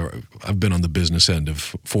 I've been on the business end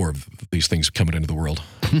of 4 of these things coming into the world.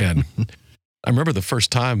 And I remember the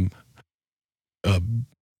first time,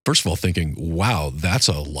 first of all, thinking, wow, that's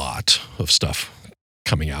a lot of stuff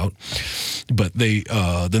coming out. But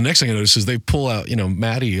the next thing I noticed is they pull out,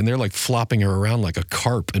 Maddie, and they're like flopping her around like a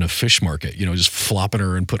carp in a fish market, just flopping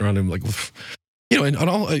her and putting her on him like, and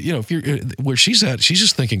all, if you're where she's at, she's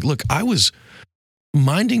just thinking, look, I was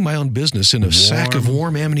minding my own business in a sack of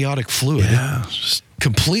warm amniotic fluid,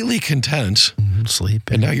 completely content,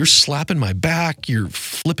 sleeping. And now you're slapping my back, you're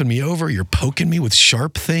flipping me over, you're poking me with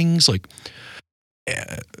sharp things. Like,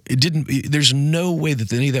 there's no way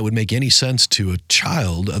that any of that would make any sense to a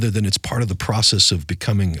child other than it's part of the process of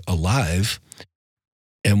becoming alive.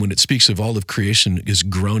 And when it speaks of all of creation is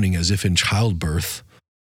groaning as if in childbirth,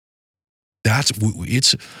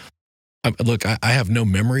 look, I have no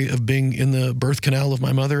memory of being in the birth canal of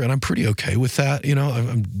my mother, and I'm pretty okay with that.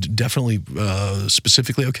 I'm definitely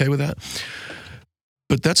specifically okay with that.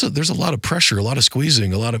 But there's a lot of pressure, a lot of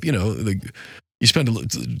squeezing, a lot of, you spend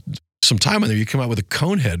some time on there, you come out with a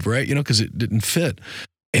cone head, right? Because it didn't fit.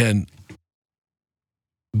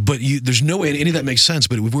 But there's no way any of that makes sense.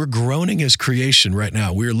 But if we're groaning as creation right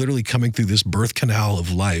now, we're literally coming through this birth canal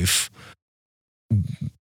of life,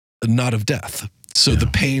 not of death. So the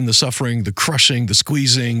pain, the suffering, the crushing, the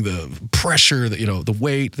squeezing, the pressure, the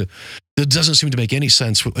weight, that doesn't seem to make any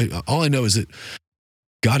sense. All I know is that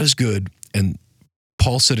God is good. And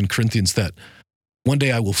Paul said in Corinthians that one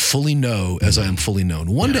day I will fully know as I am fully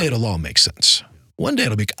known. One day it'll all make sense. One day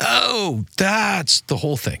it'll be, oh, that's the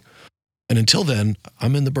whole thing. And until then,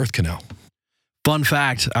 I'm in the birth canal. Fun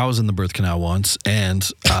fact, I was in the birth canal once and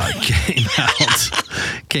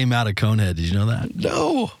came out of Conehead. Did you know that?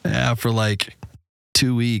 No. Yeah, for like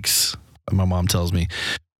 2 weeks, my mom tells me.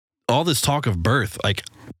 All this talk of birth, like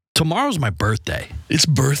tomorrow's my birthday. It's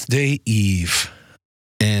birthday eve.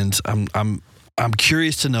 And I'm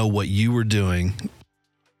curious to know what you were doing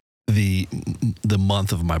the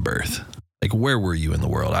month of my birth. Like, where were you in the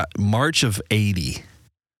world? March of 80.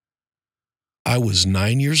 I was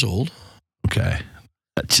 9 years old. Okay.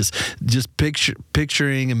 Just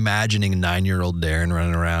picturing, imagining 9-year-old Darren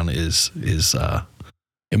running around is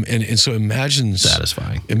and so imagine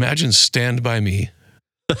satisfying. Imagine Stand By Me.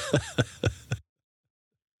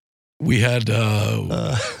 We had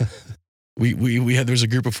we had, there's a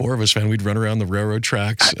group of 4 of us, man. We'd run around the railroad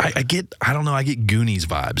tracks. I get Goonies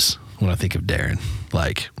vibes when I think of Darren.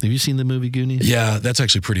 Like, have you seen the movie Goonies? Yeah, that's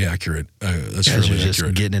actually pretty accurate. That's really just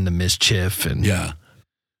accurate. Getting into mischief and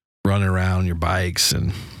running around your bikes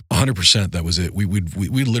and 100%. That was it. We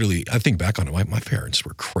literally, I think back on it. My parents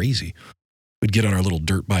were crazy. We'd get on our little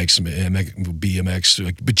dirt bikes,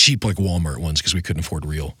 BMX, but cheap like Walmart ones because we couldn't afford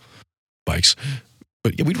real bikes.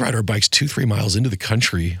 But yeah, we'd ride our bikes 2-3 miles into the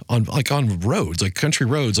country on roads, like country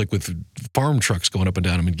roads, like with farm trucks going up and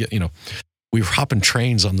down them, and we were hopping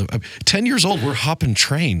trains 10 years old. We're hopping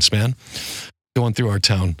trains, man, going through our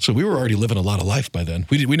town. So we were already living a lot of life by then.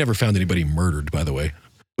 We never found anybody murdered, by the way.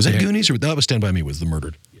 Was that Goonies or that was Stand By Me was the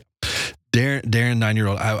murdered? Darren,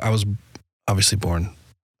 9-year-old. I was obviously born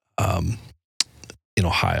in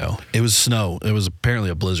Ohio. It was snow. It was apparently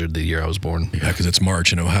a blizzard the year I was born. Yeah, because it's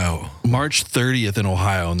March in Ohio. March 30th in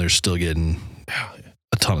Ohio, and they're still getting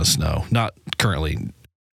a ton of snow. Not currently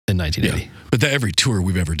in 1980. Yeah. But every tour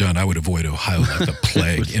we've ever done, I would avoid Ohio like the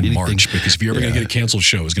plague in March, because if you're ever going to get a canceled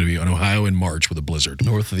show, it's going to be in Ohio in March with a blizzard.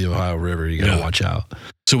 North of the Ohio River, you got to watch out.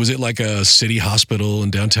 So was it like a city hospital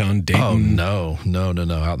in downtown Dayton? Oh, no.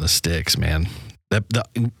 Out in the sticks, man.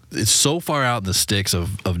 It's so far out in the sticks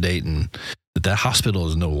of Dayton that hospital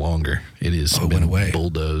is no longer. It is went away.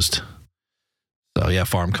 Bulldozed. So, yeah,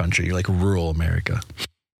 farm country, like rural America.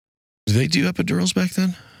 Did they do epidurals back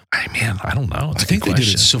then? I don't know. I think they did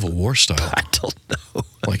it Civil War style. I don't know.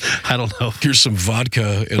 I don't know. Here's some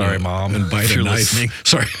vodka Mom, and bite a knife. Listening.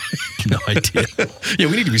 Sorry. No idea. Yeah,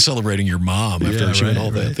 we need to be celebrating your mom after she went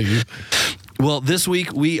all that thing. Well, this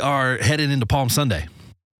week we are headed into Palm Sunday,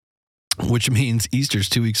 which means Easter's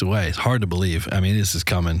 2 weeks away. It's hard to believe. This is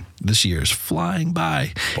coming. This year is flying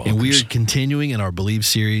by. Bonkers. And we are continuing in our Believe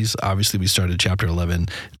series. Obviously, we started chapter 11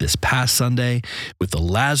 this past Sunday with the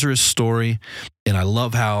Lazarus story. And I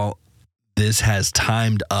love how this has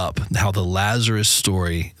timed up, how the Lazarus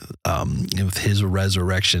story with his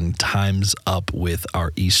resurrection times up with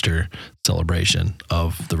our Easter celebration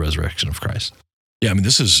of the resurrection of Christ. Yeah,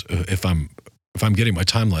 this is, if I'm getting my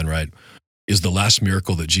timeline right, is the last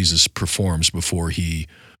miracle that Jesus performs before he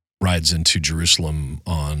rides into Jerusalem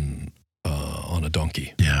on a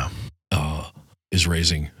donkey. Yeah, is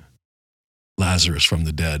raising Lazarus from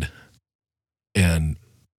the dead. And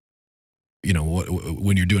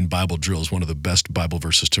when you're doing Bible drills, one of the best Bible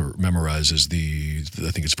verses to memorize is I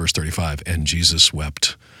think it's verse 35. And Jesus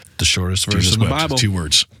wept. The shortest verse in the Bible. 2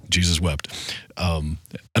 words. Jesus wept. And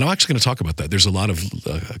I'm actually going to talk about that. There's a lot of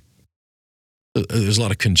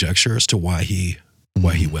conjecture as to why he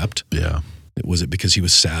wept. Yeah. Was it because he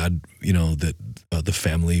was sad, that the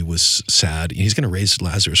family was sad? He's going to raise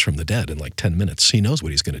Lazarus from the dead in like 10 minutes. He knows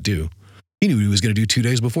what he's going to do. He knew what he was going to do 2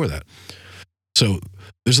 days before that. So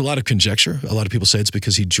there's a lot of conjecture. A lot of people say it's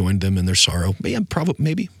because he joined them in their sorrow. Yeah, probably,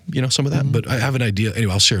 maybe, some of that. But I have an idea.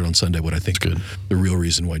 Anyway, I'll share it on Sunday, what I think the real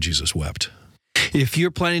reason why Jesus wept. If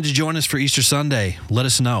you're planning to join us for Easter Sunday, let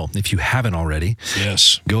us know. If you haven't already,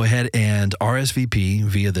 yes, go ahead and RSVP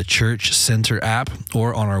via the Church Center app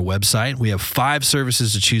or on our website. We have 5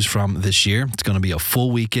 services to choose from this year. It's going to be a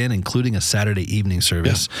full weekend, including a Saturday evening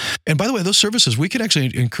service. Yeah. And by the way, those services, we could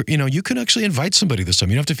actually, you can actually invite somebody this time.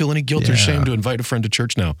 You don't have to feel any guilt or shame to invite a friend to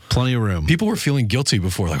church now. Plenty of room. People were feeling guilty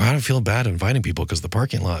before, like, I don't feel bad inviting people because the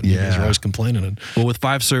parking lot. You guys are always complaining. Well, with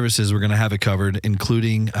 5 services, we're going to have it covered,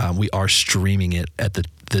 including we are streaming it at the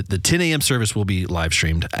 10 a.m. service will be live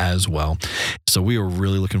streamed as well. So we are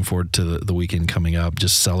really looking forward to the weekend coming up,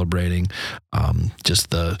 just celebrating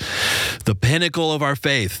just the pinnacle of our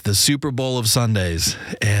faith, the Super Bowl of Sundays.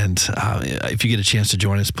 And if you get a chance to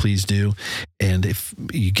join us, please do. And if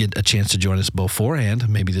you get a chance to join us beforehand,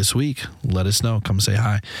 maybe this week, let us know. Come say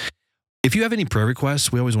hi. If you have any prayer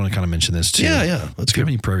requests, we always want to kind of mention this too. Yeah. If you have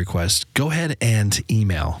any prayer requests, go ahead and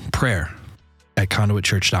email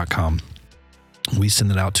prayer@conduitchurch.com. We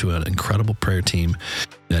send it out to an incredible prayer team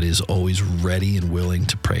that is always ready and willing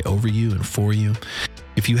to pray over you and for you.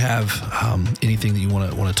 If you have anything that you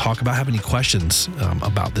want to talk about, have any questions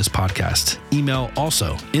about this podcast, email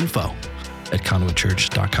also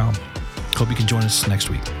info@conduitchurch.com. Hope you can join us next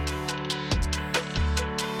week.